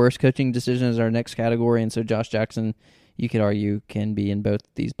 we have worst coaching decision as our next category, and so Josh Jackson, you could argue, can be in both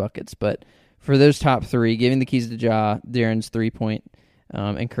these buckets. But for those top 3, giving the keys to Ja, Darren's 3-point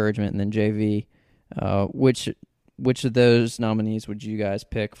encouragement, and then JV, which of those nominees would you guys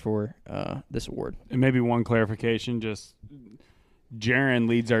pick for this award? And maybe one clarification, just Jaren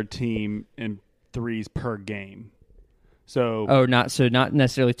leads our team in threes per game. So not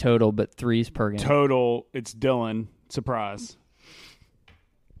necessarily total, but threes per game. Total, it's Dillon. Surprise,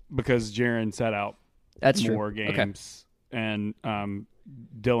 because Jaren set out more games, and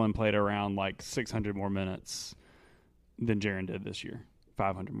Dillon played around like 600 more minutes than Jaren did this year,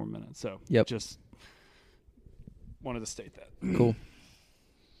 500 more minutes. So just wanted to state that. Cool.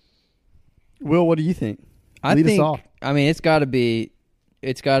 Will, what do you think? Lead us off. I mean, it's got to be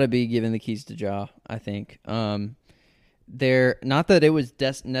giving the keys to Ja. I think. Not that it was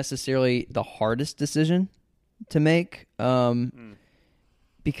necessarily the hardest decision to make,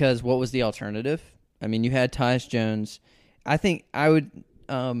 because what was the alternative? I mean, you had Tyus Jones. I think I would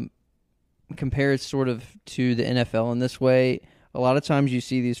compare it sort of to the NFL in this way. A lot of times you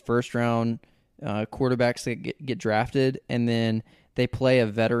see these first-round quarterbacks that get drafted, and then they play a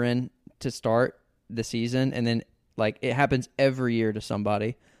veteran to start the season, and then like it happens every year to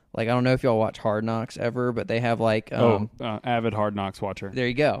somebody. Like, I don't know if y'all watch Hard Knocks ever, but they have like avid Hard Knocks watcher. there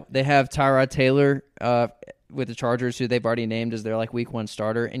you go. They have Tyrod Taylor with the Chargers, who they've already named as their like week 1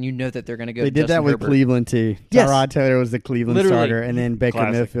 starter, and you know that they're going to go. They did Justin that with Herbert. Cleveland too. Yes. Tyrod Taylor was the Cleveland Literally. starter, and then Baker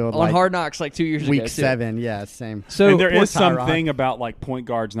Classic. Mayfield on like Hard Knocks like 2 years week ago. too. 7. Yeah, same. So And there poor is Tyrod. something about like point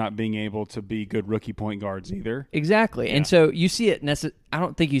guards not being able to be good rookie point guards either. exactly, Yeah. and so you see it. I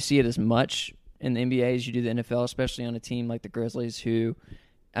don't think you see it as much in the NBA as you do the NFL, especially on a team like the Grizzlies, who,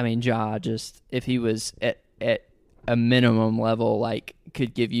 I mean, Ja just if he was at a minimum level, like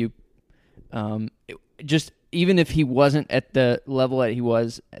could give you, just even if he wasn't at the level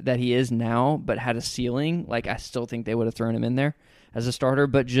that he is now, but had a ceiling, like I still think they would have thrown him in there as a starter.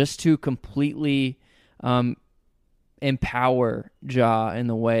 But just to completely empower Ja in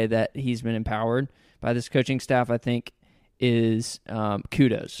the way that he's been empowered by this coaching staff, I think is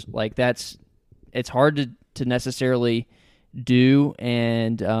kudos. Like it's hard to necessarily do,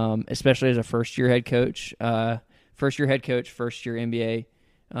 and especially as a first year head coach, first year NBA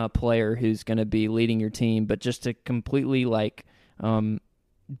player who's going to be leading your team, but just to completely like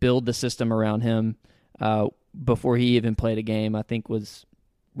build the system around him before he even played a game, I think was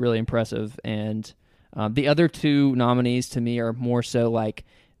really impressive. And the other 2 nominees to me are more so like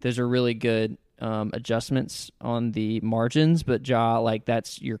those are really good adjustments on the margins, but Ja, like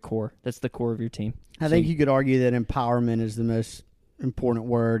that's your core. That's the core of your team. I think you could argue that empowerment is the most important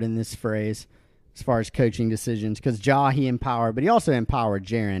word in this phrase as far as coaching decisions, because Ja, he empowered, but he also empowered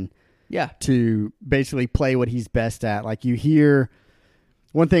Jaren to basically play what he's best at. Like you hear,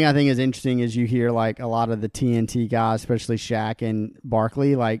 one thing I think is interesting is you hear like a lot of the TNT guys, especially Shaq and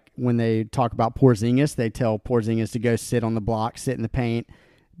Barkley, like when they talk about Porzingis, they tell Porzingis to go sit on the block, sit in the paint,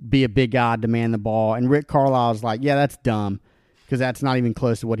 be a big guy, demand the ball. And Rick Carlisle's like, yeah, that's dumb because that's not even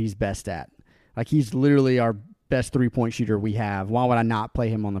close to what he's best at. Like he's literally our best 3-point shooter we have. Why would I not play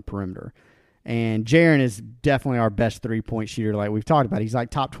him on the perimeter? And Jaren is definitely our best 3-point shooter like we've talked about. He's like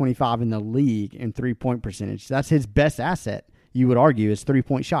top 25 in the league in 3-point percentage. That's his best asset, you would argue, is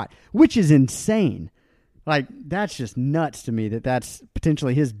 3-point shot, which is insane. Like that's just nuts to me that's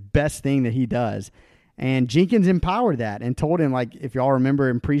potentially his best thing that he does. And Jenkins empowered that and told him, like, if y'all remember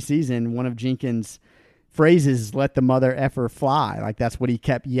in preseason, one of Jenkins' phrases, let the mother effer fly. Like that's what he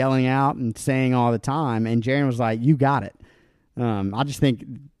kept yelling out and saying all the time. And Jaren was like, you got it. I just think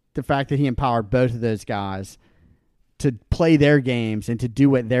the fact that he empowered both of those guys to play their games and to do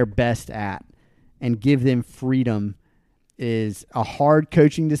what they're best at and give them freedom is a hard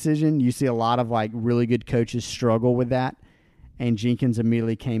coaching decision. You see a lot of like really good coaches struggle with that. And Jenkins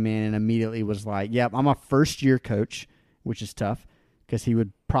immediately came in and immediately was like, yep, I'm a first-year coach, which is tough because he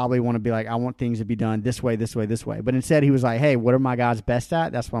would probably want to be like, I want things to be done this way, this way, this way. But instead he was like, hey, what are my guys best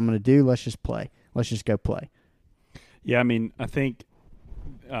at? That's what I'm going to do. Let's just play. Let's just go play. Yeah, I mean, I think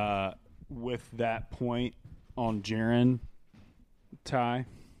with that point on Jaren, Ty,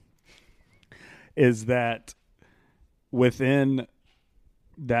 is that within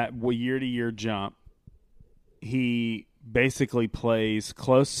that year-to-year jump, he basically plays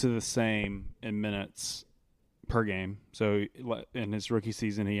close to the same in minutes per game. So in his rookie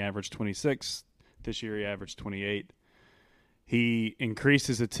season, he averaged 26. This year, he averaged 28. He increased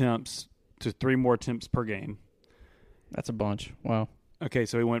his attempts to 3 more attempts per game. That's a bunch. Wow. Okay,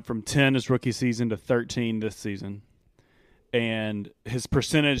 so he went from 10 his rookie season to 13 this season. And his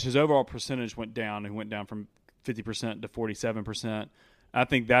overall percentage went down. He went down from 50% to 47%. I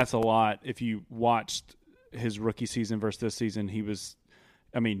think that's a lot. If you watched his rookie season versus this season,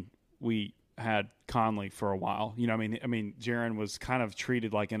 we had Conley for a while. I mean, Jaren was kind of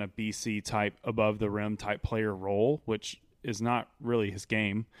treated like in a BC type, above the rim type player role, which is not really his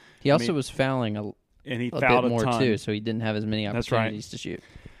game. He also was fouling a bit more ton. too, so he didn't have as many opportunities to shoot.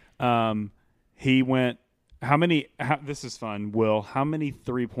 He went. This is fun, Will. How many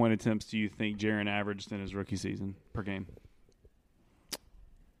 3-point attempts do you think Jaren averaged in his rookie season per game?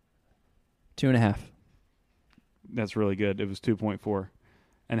 2.5. That's really good. It was 2.4.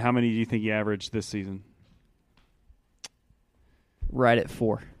 And how many do you think he averaged this season? Right at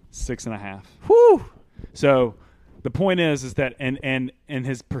 4. 6.5. Whew. So the point is that and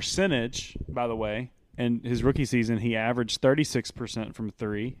his percentage, by the way, in his rookie season, he averaged 36% from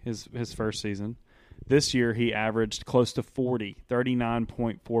 3 his first season. This year, he averaged close to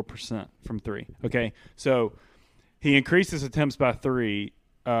 39.4% from 3. Okay, so he increased his attempts by 3,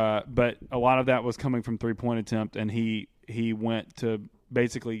 but a lot of that was coming from 3-point attempt, and he went to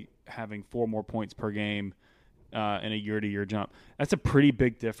basically having 4 more points per game in a year-to-year jump. That's a pretty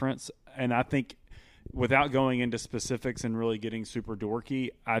big difference, and I think without going into specifics and really getting super dorky,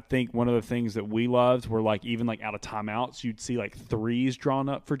 I think one of the things that we loved were like even like out of timeouts, you'd see like threes drawn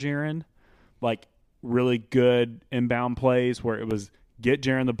up for Jaren, like really good inbound plays where it was get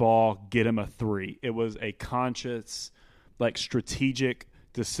Jaren the ball, get him a three. It was a conscious, like strategic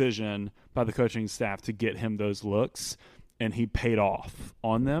decision by the coaching staff to get him those looks, and he paid off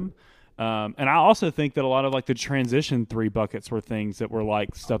on them. And I also think that a lot of like the transition three buckets were things that were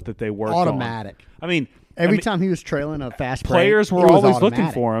like stuff that they worked automatic. on. I mean, every time he was trailing a fast break, players were it was always automatic.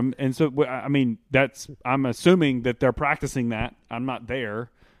 looking for him, and so I mean I'm assuming that they're practicing that. I'm not there,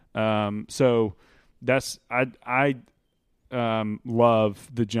 so that's I love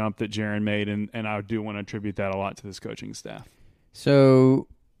the jump that Jaren made, and I do want to attribute that a lot to this coaching staff. So,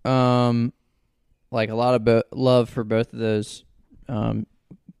 like a lot of love for both of those,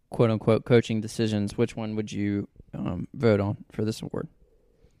 quote unquote coaching decisions. Which one would you vote on for this award?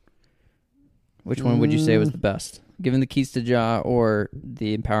 Which one would you say was the best? Given the keys to Ja or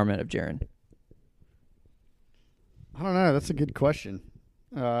the empowerment of Jaren? I don't know. That's a good question.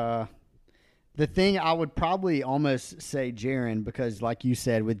 The thing I would probably almost say Jaren, because like you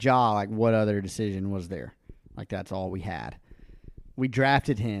said with Ja, like what other decision was there? Like that's all we had. We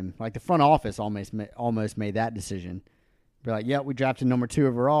drafted him. Like the front office almost made that decision. Be like, yeah, we drafted number 2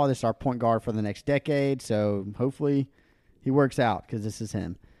 overall. This is our point guard for the next decade. So hopefully he works out because this is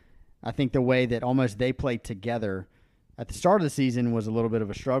him. I think the way that almost they played together at the start of the season was a little bit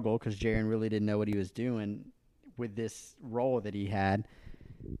of a struggle because Jaren really didn't know what he was doing with this role that he had.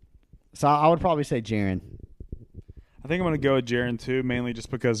 So I would probably say Jaren. I think I'm going to go with Jaren too, mainly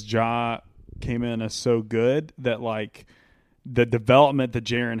just because Ja came in as so good that like the development that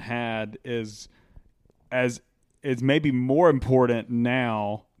Jaren had is maybe more important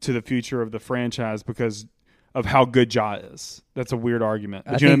now to the future of the franchise because of how good Ja is. That's a weird argument.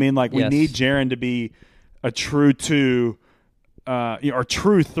 But you know what I mean? Like we need Jaren to be a true 2 or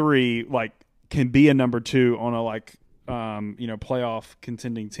true 3, like can be a number 2 on a like playoff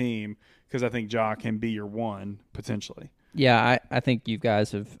contending team because I think Ja can be your 1 potentially. Yeah, I think you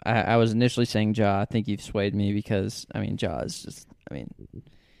guys have. I was initially saying Ja. I think you've swayed me because I mean Ja is just. I mean,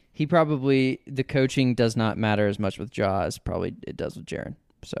 he probably the coaching does not matter as much with Ja as probably it does with Jaren.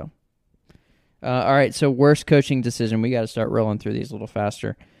 So, all right. So worst coaching decision. We got to start rolling through these a little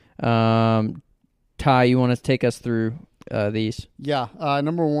faster. Ty, you want to take us through these? Yeah,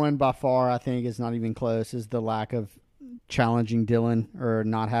 number 1 by far, I think is not even close. Is the lack of challenging Dillon or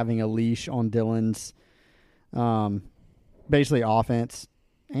not having a leash on Dillon's. Basically offense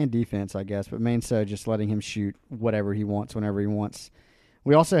and defense, I guess, but main so just letting him shoot whatever he wants whenever he wants.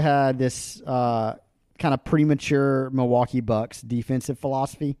 We also had this kind of premature Milwaukee Bucks defensive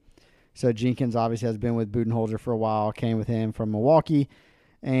philosophy. So Jenkins obviously has been with Budenholzer for a while, came with him from Milwaukee,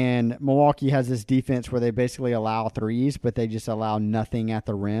 and Milwaukee has this defense where they basically allow threes, but they just allow nothing at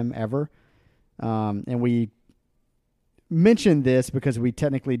the rim ever. And we mentioned this because we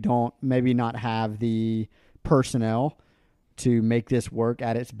technically don't maybe not have the personnel to make this work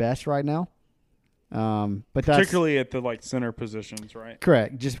at its best right now. But particularly at the like center positions, right?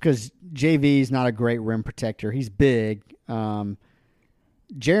 Correct. Just because JV is not a great rim protector. He's big.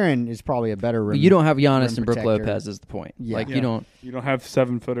 Jaren is probably a better rim. You don't have Giannis and Brook protector. Lopez is the point. Yeah. Like Yeah. you don't have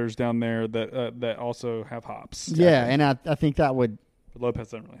 7-footers down there that also have hops. Yeah, and I think that would. But Lopez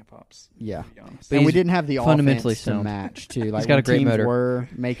doesn't really have hops. Yeah. To be honest. But And we he's didn't have the fundamentally offense to sound. match too. Like got a when great teams motor. were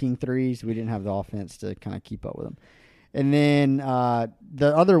making threes, we didn't have the offense to kind of keep up with them. And then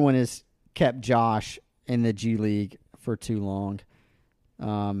the other one is kept Josh in the G League for too long,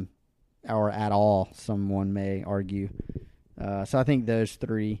 or at all. Someone may argue. So I think those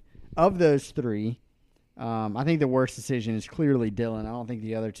 3. Of those 3, I think the worst decision is clearly Dillon. I don't think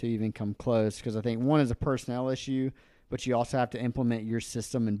the other 2 even come close because I think one is a personnel issue, but you also have to implement your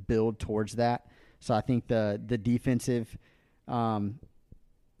system and build towards that. So I think the defensive,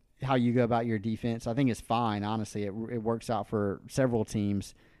 how you go about your defense, I think is fine. Honestly, it works out for several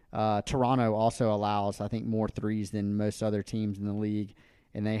teams. Toronto also allows, I think, more threes than most other teams in the league,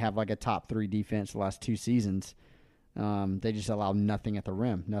 and they have like a top 3 defense the last 2 seasons. They just allow nothing at the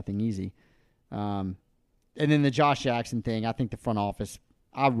rim, nothing easy. And then the Josh Jackson thing, I think the front office,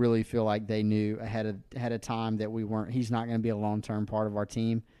 I really feel like they knew ahead of time that he's not going to be a long-term part of our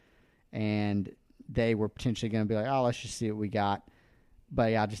team, and they were potentially going to be like, oh, let's just see what we got.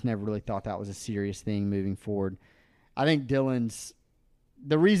 But yeah, I just never really thought that was a serious thing moving forward. I think Dillon's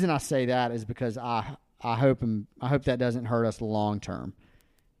the reason I say that is because I hope that doesn't hurt us long term.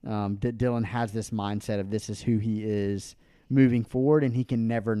 That Dillon has this mindset of this is who he is moving forward, and he can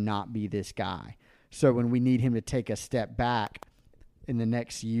never not be this guy. So when we need him to take a step back, in the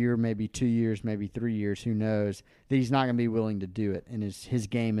next year, maybe 2 years, maybe 3 years, who knows, that he's not going to be willing to do it, and his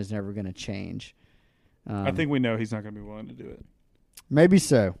game is never going to change. I think we know he's not going to be willing to do it. Maybe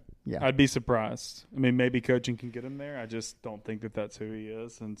so. Yeah, I'd be surprised. I mean, maybe coaching can get him there. I just don't think that that's who he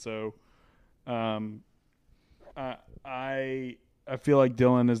is. And so, I feel like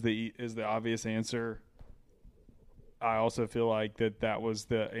Dylan is the obvious answer. I also feel like that was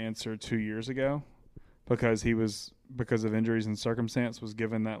the answer 2 years ago, because because of injuries and circumstance, was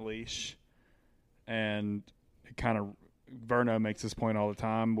given that leash, and it kind of. Verno makes this point all the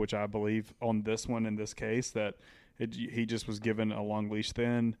time, which I believe on this one, in this case, that he just was given a long leash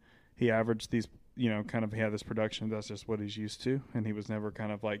then. He averaged these, kind of, he had this production. That's just what he's used to. And he was never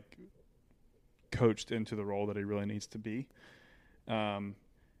kind of like coached into the role that he really needs to be.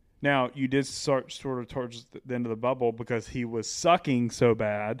 Now, you did start sort of towards the end of the bubble, because he was sucking so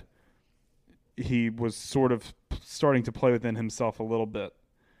bad. He was sort of starting to play within himself a little bit.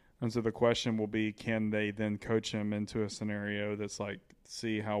 And so the question will be, can they then coach him into a scenario that's like,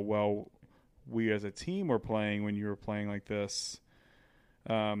 see how well we as a team were playing when you were playing like this?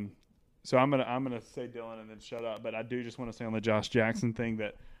 So I'm gonna say Dylan and then shut up. But I do just want to say on the Josh Jackson thing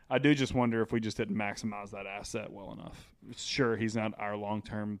that I do just wonder if we just didn't maximize that asset well enough. Sure, he's not our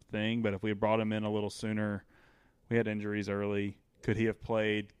long-term thing, but if we had brought him in a little sooner, we had injuries early. Could he have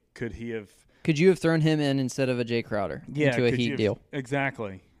played? Could you have thrown him in instead of a Jay Crowder into a Heat deal?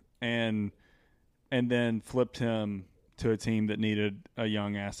 Exactly. And then flipped him to a team that needed a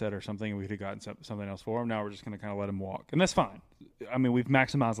young asset or something, and we could have gotten something else for him. Now we're just going to kind of let him walk. And that's fine. I mean, we've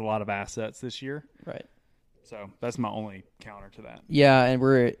maximized a lot of assets this year. Right. So that's my only counter to that. Yeah, and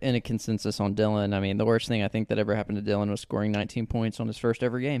we're in a consensus on Dylan. I mean, the worst thing I think that ever happened to Dylan was scoring 19 points on his first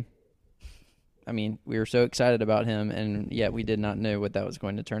ever game. I mean, we were so excited about him, and yet we did not know what that was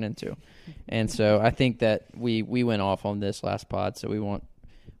going to turn into. And so I think that we went off on this last pod, so we won't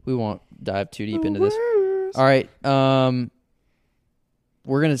dive too deep into this. All right,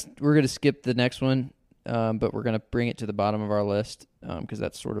 we're gonna skip the next one, but we're gonna bring it to the bottom of our list because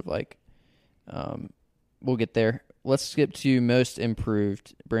that's sort of like we'll get there. Let's skip to most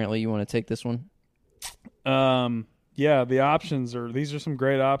improved. Brantley, you want to take this one? Yeah, the options these are some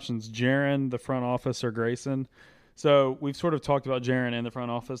great options. Jaren, the front office, or Grayson. So we've sort of talked about Jaren and the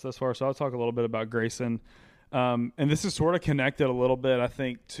front office thus far. So I'll talk a little bit about Grayson. And this is sort of connected a little bit, I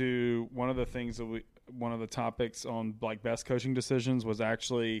think, to one of the topics on like best coaching decisions was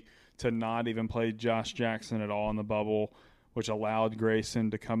actually to not even play Josh Jackson at all in the bubble, which allowed Grayson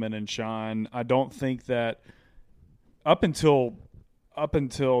to come in and shine. I don't think that up until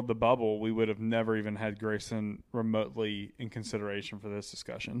the bubble, we would have never even had Grayson remotely in consideration for this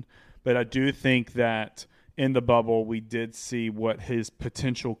discussion. But I do think that in the bubble, we did see what his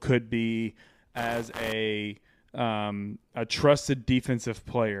potential could be as a trusted defensive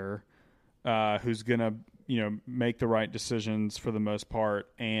player who's going to make the right decisions for the most part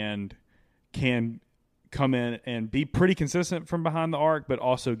and can come in and be pretty consistent from behind the arc, but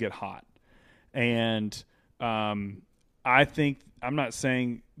also get hot. And I think I'm not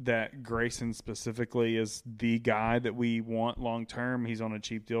saying that Grayson specifically is the guy that we want long term. He's on a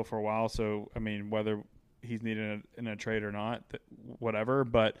cheap deal for a while, so I mean whether he's needed in a trade or not, whatever.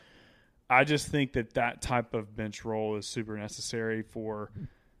 But I just think that type of bench role is super necessary for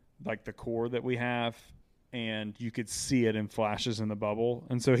like the core that we have, and you could see it in flashes in the bubble.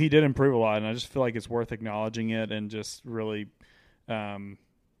 And so he did improve a lot, and I just feel like it's worth acknowledging it and just really I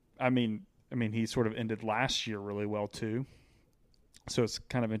mean he sort of ended last year really well too. So it's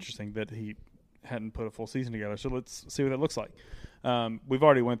kind of interesting that he hadn't put a full season together. So let's see what that looks like. We've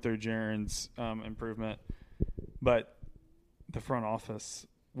already went through Jaren's improvement, but the front office,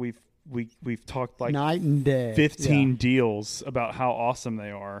 we've talked like night and day, 15 deals about how awesome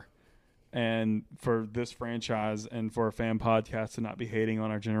they are. And for this franchise and for a fan podcast to not be hating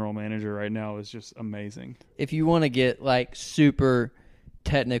on our general manager right now is just amazing. If you want to get like super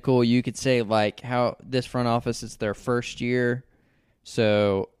technical, you could say like how this front office is their first year.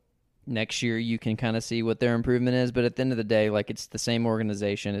 So next year you can kind of see what their improvement is. But at the end of the day, like it's the same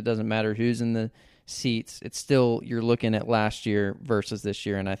organization. It doesn't matter who's in the seats. It's still you're looking at last year versus this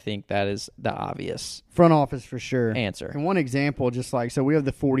year, and I think that is the obvious front office for sure answer. And one example, just like so we have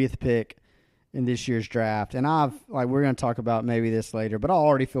the 40th pick in this year's draft, and we're going to talk about maybe this later, but I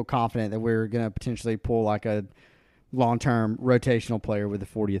already feel confident that we're going to potentially pull like a long-term rotational player with the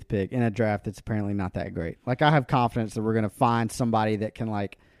 40th pick in a draft that's apparently not that great. Like I have confidence that we're going to find somebody that can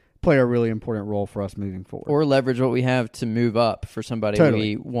like play a really important role for us moving forward. Or leverage what we have to move up for somebody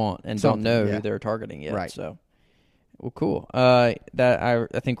we want and don't know who they're targeting yet. Right. So, well, cool. I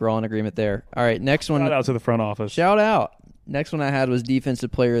think we're all in agreement there. All right, next one. Shout out to the front office. Shout out. Next one I had was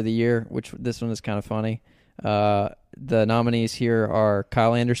Defensive Player of the Year, which this one is kind of funny. The nominees here are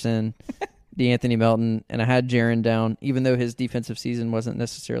Kyle Anderson, DeAnthony Melton, and I had Jaren down, even though his defensive season wasn't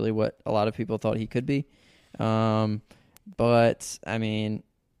necessarily what a lot of people thought he could be. But, I mean,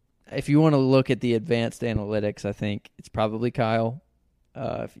 if you want to look at the advanced analytics, I think it's probably Kyle.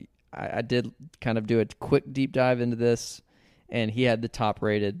 I did kind of do a quick deep dive into this, and he had the top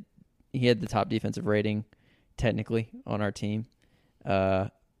defensive rating, technically, on our team.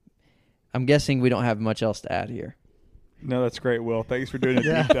 I'm guessing we don't have much else to add here. No, that's great, Will. Thanks for doing a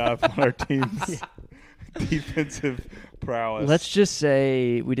deep dive on our team's defensive prowess. Let's just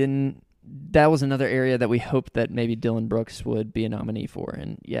say we didn't. That was another area that we hoped that maybe Dylan Brooks would be a nominee for,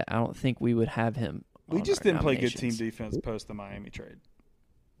 and yeah, I don't think we would have him. We just didn't play good team nominations. defense post the Miami trade.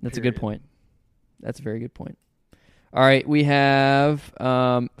 That's a good point. That's a very good point. All right, we have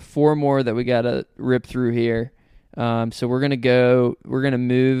 4 more that we got to rip through here. So we're gonna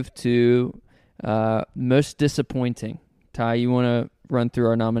move to most disappointing. Ty, you want to run through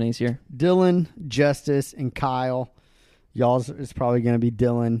our nominees here? Dylan, Justice, and Kyle. Y'all's is probably going to be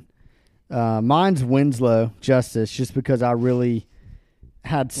Dylan. Mine's Winslow, Justice, just because I really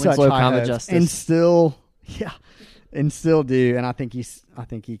had such Winslow, high hopes, Justice. and still do. And I think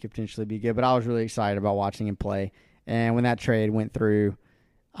he could potentially be good. But I was really excited about watching him play. And when that trade went through,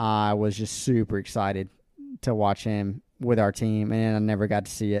 I was just super excited to watch him with our team, and I never got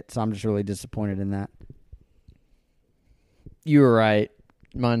to see it. So I'm just really disappointed in that. You were right.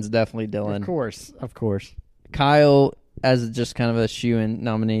 Mine's definitely Dylan. Of course. Kyle, as just kind of a shoe-in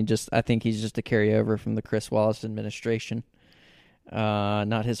nominee, I think he's just a carryover from the Chris Wallace administration.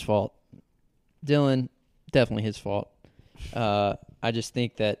 Not his fault. Dylan, definitely his fault. I just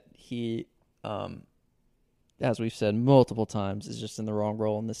think that he, as we've said multiple times, is just in the wrong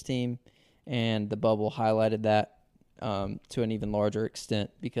role in this team, and the bubble highlighted that to an even larger extent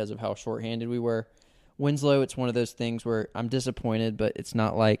because of how shorthanded we were. Winslow, it's one of those things where I'm disappointed, but it's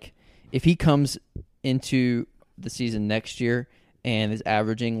not like if he comes into the season next year and is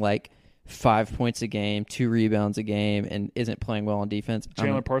averaging like 5 points a game, 2 rebounds a game, and isn't playing well on defense.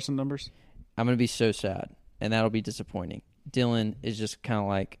 Chandler Parsons numbers? I'm going to be so sad, and that'll be disappointing. Dylan is just kind of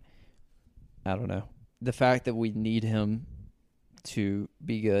like, I don't know. The fact that we need him to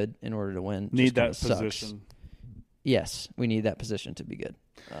be good in order to win. Need that position. Sucks. Yes, we need that position to be good.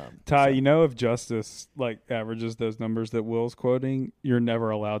 Ty, if Justice averages those numbers that Will's quoting, you're never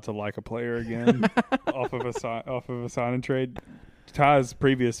allowed to like a player again off of a sign and trade. Ty's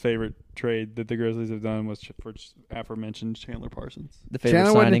previous favorite trade that the Grizzlies have done was for aforementioned Chandler Parsons. The favorite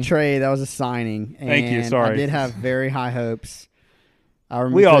Chandler signing. wasn't a trade; that was a signing. And Thank you. Sorry, I did have very high hopes. I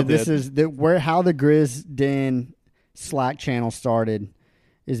remember we all this did. is how the Grizz Den Slack channel started.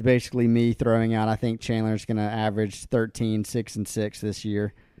 Is basically me throwing out. I think Chandler's going to average 13, 6, and 6 this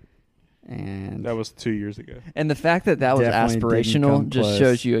year, and that was 2 years ago. And the fact that was Definitely didn't aspirational come just close.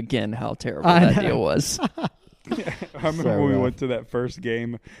 shows you again how terrible I that know. deal was. I remember So when we rough. went to that first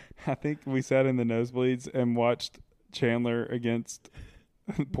game. I think we sat in the nosebleeds and watched Chandler against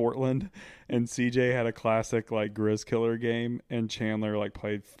Portland, and CJ had a classic Grizz killer game, and Chandler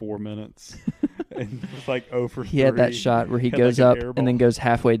played 4 minutes and was 0 for 3. He had that shot where he Had, goes an up air and then ball. goes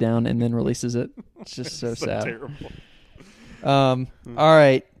halfway down and then releases it. It's just so sad. Terrible. All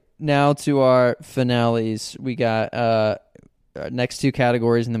right, now to our finales. We got our next 2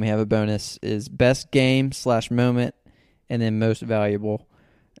 categories, and then we have a bonus: is best game / moment, and then most valuable.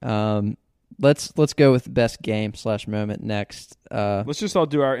 Let's go with best game / moment next. Let's just all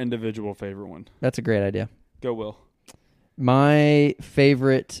do our individual favorite one. That's a great idea. Go, Will. My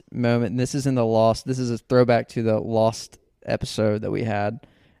favorite moment, and this is in the Lost. This is a throwback to the Lost episode that we had.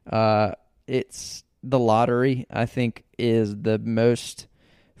 It's the lottery. I think is the most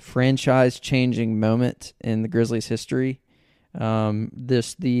franchise-changing moment in the Grizzlies' history.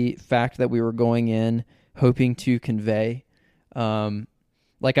 The fact that we were going in hoping to convey.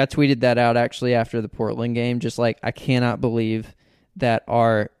 I tweeted that out actually after the Portland game. Just I cannot believe that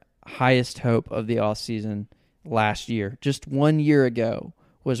our highest hope of the offseason last year, just 1 year ago,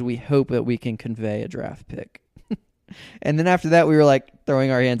 was we hope that we can convey a draft pick. And then after that, we were throwing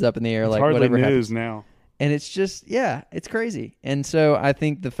our hands up in the air, It's hardly whatever news happens. now. And it's just, it's crazy. And so I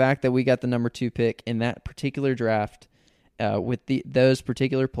think the fact that we got the number 2 pick in that particular draft with those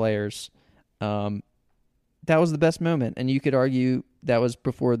particular players, that was the best moment. And you could argue that was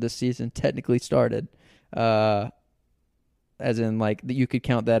before this season technically started. As in, you could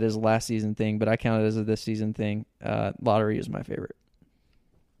count that as a last season thing, but I count it as a this season thing. Lottery is my favorite.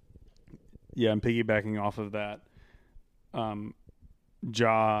 Yeah, I'm piggybacking off of that.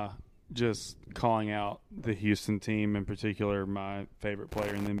 Ja just calling out the Houston team, in particular my favorite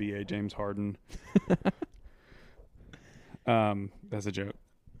player in the NBA, James Harden. That's a joke.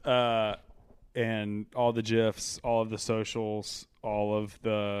 And all the GIFs, all of the socials, all of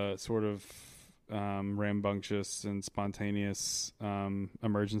the sort of rambunctious and spontaneous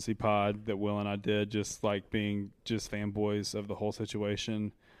emergency pod that Will and I did, just like being just fanboys of the whole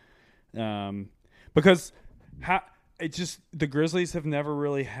situation. Because the Grizzlies have never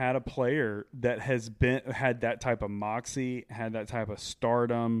really had a player that had that type of moxie, had that type of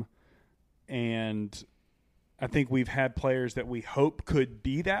stardom, and I think we've had players that we hope could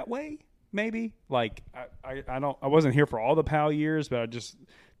be that way. Maybe like I wasn't here for all the Powell years, but I just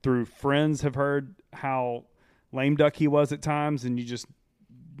through friends have heard how lame duck he was at times, and you just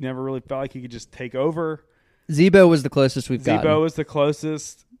never really felt like he could just take over. Zebo was the closest we've gotten. Zebo was the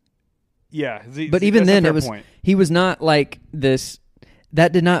closest. Yeah, but even then, he was not like this.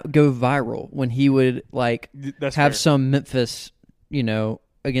 That did not go viral when he would like That's have fair. some Memphis,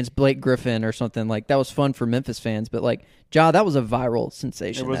 against Blake Griffin or something. Like that was fun for Memphis fans, but like that was a viral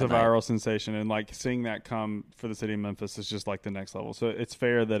sensation. It was that a night. viral sensation, and like seeing that come for the city of Memphis is just like the next level. So it's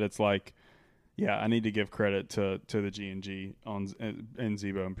fair that it's like, yeah, I need to give credit to the G&G and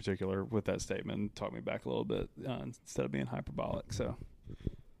Zebo in particular with that statement and talk me back a little bit instead of being hyperbolic. So.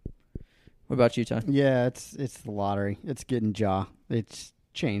 What about you, Ty? Yeah, it's the lottery. It's getting Ja. It's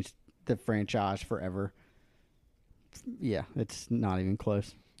changed the franchise forever. Yeah, it's not even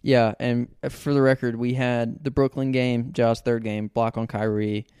close. Yeah, and for the record, we had the Brooklyn game, Ja's third game, block on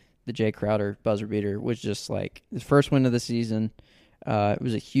Kyrie, the Jay Crowder buzzer beater, was just like his first win of the season. It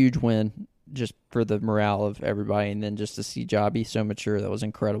was a huge win just for the morale of everybody, and then just to see Ja be so mature, that was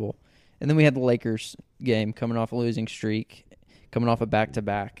incredible. And then we had the Lakers game coming off a losing streak, coming off a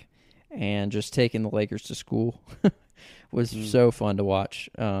back-to-back, and just taking the Lakers to school was so fun to watch.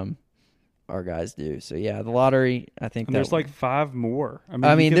 Our guys do. So yeah, the lottery, I think And there's like 5 more.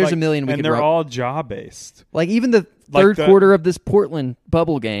 I mean there's a million we and could they're run. all jaw based. Like even the third quarter of this Portland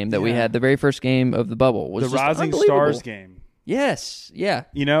bubble game that we had, the very first game of the bubble, was the just Rising unbelievable. Stars game. Yes, yeah.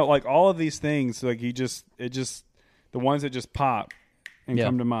 Like all of these things, like the ones that just pop and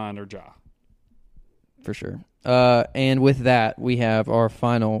come to mind are Ja. For sure. And with that, we have our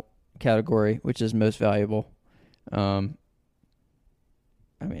final category, which is most valuable.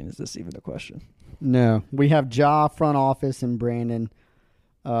 Is this even a question? No, we have Ja, front office, and Brandon.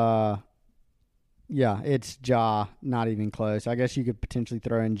 Yeah, it's Ja, not even close. I guess you could potentially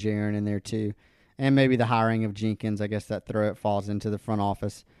throw in Jaren in there too, and maybe the hiring of Jenkins. I guess that falls into the front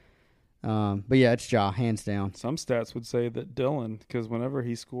office. But yeah, it's Ja, hands down. Some stats would say that Dylan, because whenever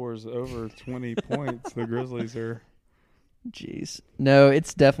he scores over 20 points, the Grizzlies are. Jeez. No,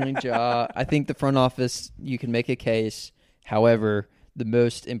 it's definitely Ja. I think the front office, you can make a case. However, the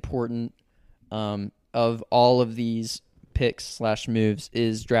most important of all of these picks / moves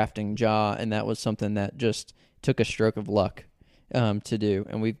is drafting Ja, and that was something that just took a stroke of luck to do.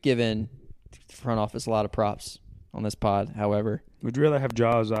 And we've given the front office a lot of props on this pod. However, Would you rather have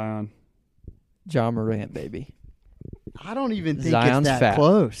Ja or Zion? Ja Morant, baby. I don't even think Zion's it's that fat.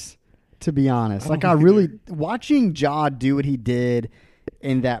 close, to be honest. Watching Ja do what he did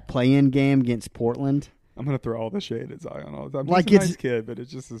in that play-in game against Portland. I'm gonna throw all the shade at Zion all the time. Like He's a it's- nice kid, but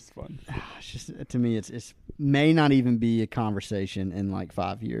it's just as fun. It's just, to me, it's may not even be a conversation in like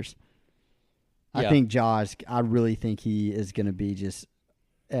 5 years. Yeah. I really think he is going to be just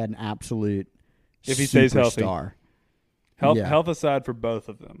an absolute If he stays healthy. superstar. Health aside for both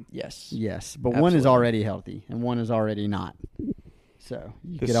of them. Yes. Yes, but one is Absolutely. already healthy and one is already not. So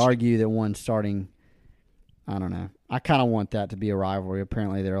you This- could argue that one's starting. I don't know. I kind of want that to be a rivalry.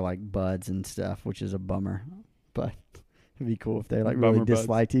 Apparently, they're like buds and stuff, which is a bummer. But it'd be cool if they like really Bummer buds.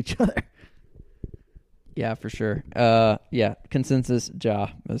 disliked each other. Yeah, for sure. Yeah, consensus, Ja,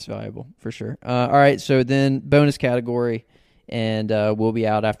 most valuable, for sure. All right, so then bonus category, and we'll be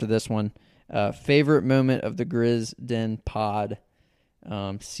out after this one. Favorite moment of the Grizz Den pod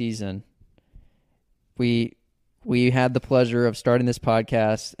season. We had the pleasure of starting this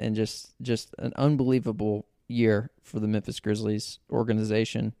podcast, and just an unbelievable year for the Memphis Grizzlies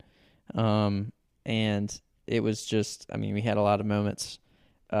organization. And it was just, we had a lot of moments,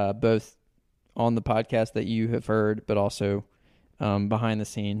 both on the podcast that you have heard, but also behind the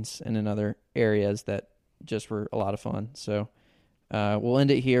scenes and in other areas that just were a lot of fun. So we'll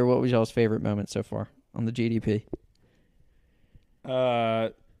end it here. What was y'all's favorite moment so far on the GDP?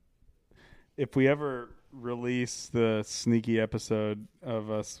 If we ever release the sneaky episode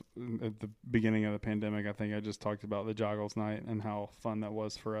of us at the beginning of the pandemic, I think I just talked about the Joggles night and how fun that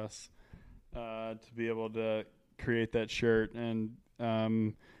was for us to be able to create that shirt. And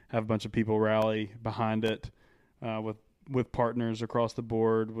have a bunch of people rally behind it with partners across the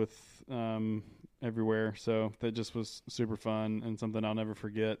board, with everywhere. So that just was super fun and something I'll never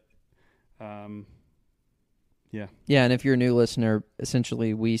forget. Yeah, and if you're a new listener,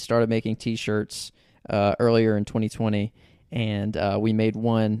 essentially we started making T-shirts earlier in 2020, and we made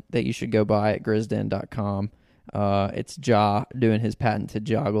one that you should go buy at grizzden.com. It's Ja doing his patented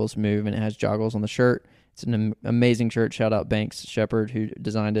joggles move, and it has joggles on the shirt. It's an amazing shirt. Shout out Banks Shepard, who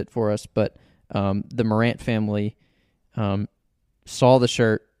designed it for us. But the Morant family saw the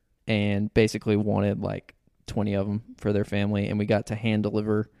shirt and basically wanted like 20 of them for their family, and we got to hand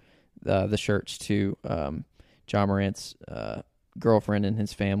deliver the shirts to Ja Morant's girlfriend and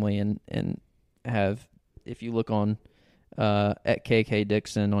his family, and have, if you look on at KK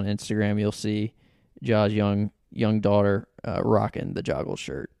Dixon on Instagram, you'll see Ja's young daughter rocking the Joggles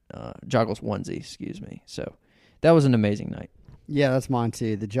shirt, Joggles onesie, excuse me. So that was an amazing night. Yeah, that's mine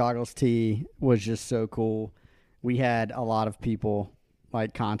too. The Joggles tee was just so cool. We had a lot of people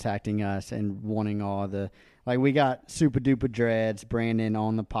like contacting us and wanting all the, like, we got Super Duper Dreads, Brandon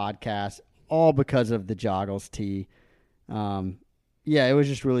on the podcast, all because of the Joggles tee. Yeah, it was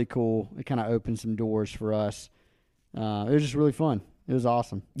just really cool. It kind of opened some doors for us. It was just really fun. It was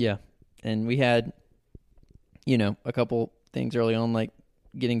awesome. Yeah, and we had, a couple things early on, like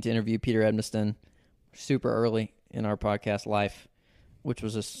getting to interview Peter Edmiston super early in our podcast life, which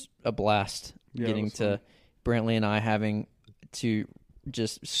was a blast. Yeah, getting to Brantley and I having to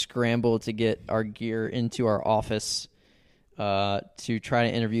just scramble to get our gear into our office to try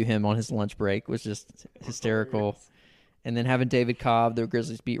to interview him on his lunch break was just hysterical. And then having David Cobb, the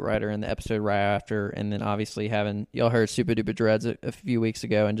Grizzlies beat writer, in the episode right after, and then obviously having, y'all heard Super Duper Dreads a few weeks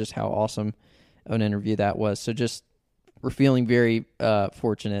ago, and just how awesome of an interview that was. So just, we're feeling very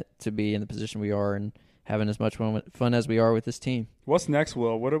fortunate to be in the position we are and having as much fun as we are with this team. What's next,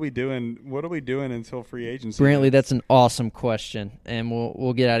 Will? What are we doing? What are we doing until free agency? Brantley, that's an awesome question, and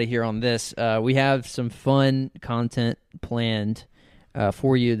we'll get out of here on this. We have some fun content planned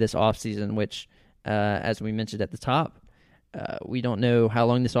for you this offseason, which, as we mentioned at the top, we don't know how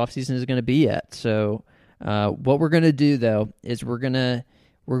long this offseason is going to be yet. So what we're going to do, though, is we're going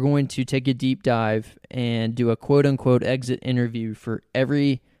to take a deep dive and do a quote-unquote exit interview for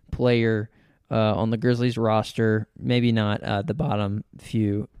every player on the Grizzlies roster. Maybe not the bottom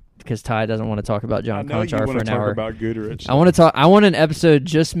few, because Ty doesn't want to talk about John Conchar for an hour. About Guterich. I want an episode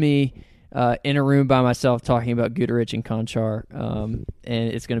just me in a room by myself talking about Guterich and Conchar, and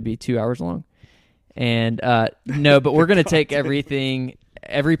it's going to be 2 hours long. And no, but we're going to take everything,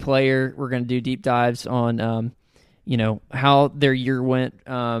 every player. We're going to do deep dives on, how their year went,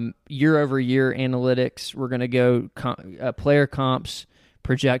 year-over-year analytics. We're going to go player comps,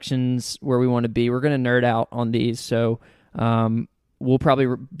 projections, where we want to be. We're going to nerd out on these. So we'll probably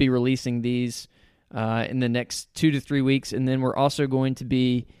be releasing these in the next 2 to 3 weeks. And then we're also going to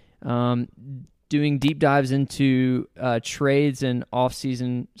be doing deep dives into trades and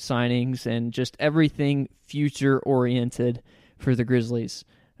off-season signings and just everything future-oriented for the Grizzlies.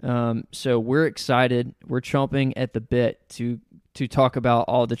 So we're excited. We're chomping at the bit to talk about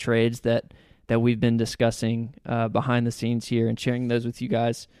all the trades that we've been discussing behind the scenes here and sharing those with you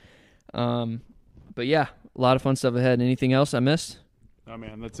guys. But yeah, a lot of fun stuff ahead. Anything else I missed? Oh,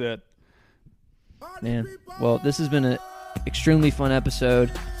 man, that's it. Man, well, this has been an extremely fun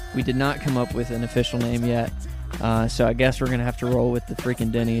episode. We did not come up with an official name yet, so I guess we're going to have to roll with the freaking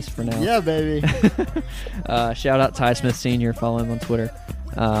Denny's for now. Yeah, baby. Shout out Ty Smith Sr., follow him on Twitter.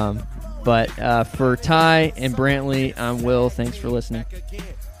 But for Ty and Brantley, I'm Will. Thanks for listening.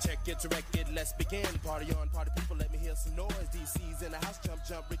 Check it, let's begin. Party on, party people, let me hear some noise. DC's in the house,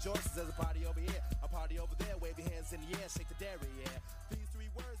 jump, rejoices. There's a party over here, a party over there. Wave your hands in the air, shake the dairy, yeah.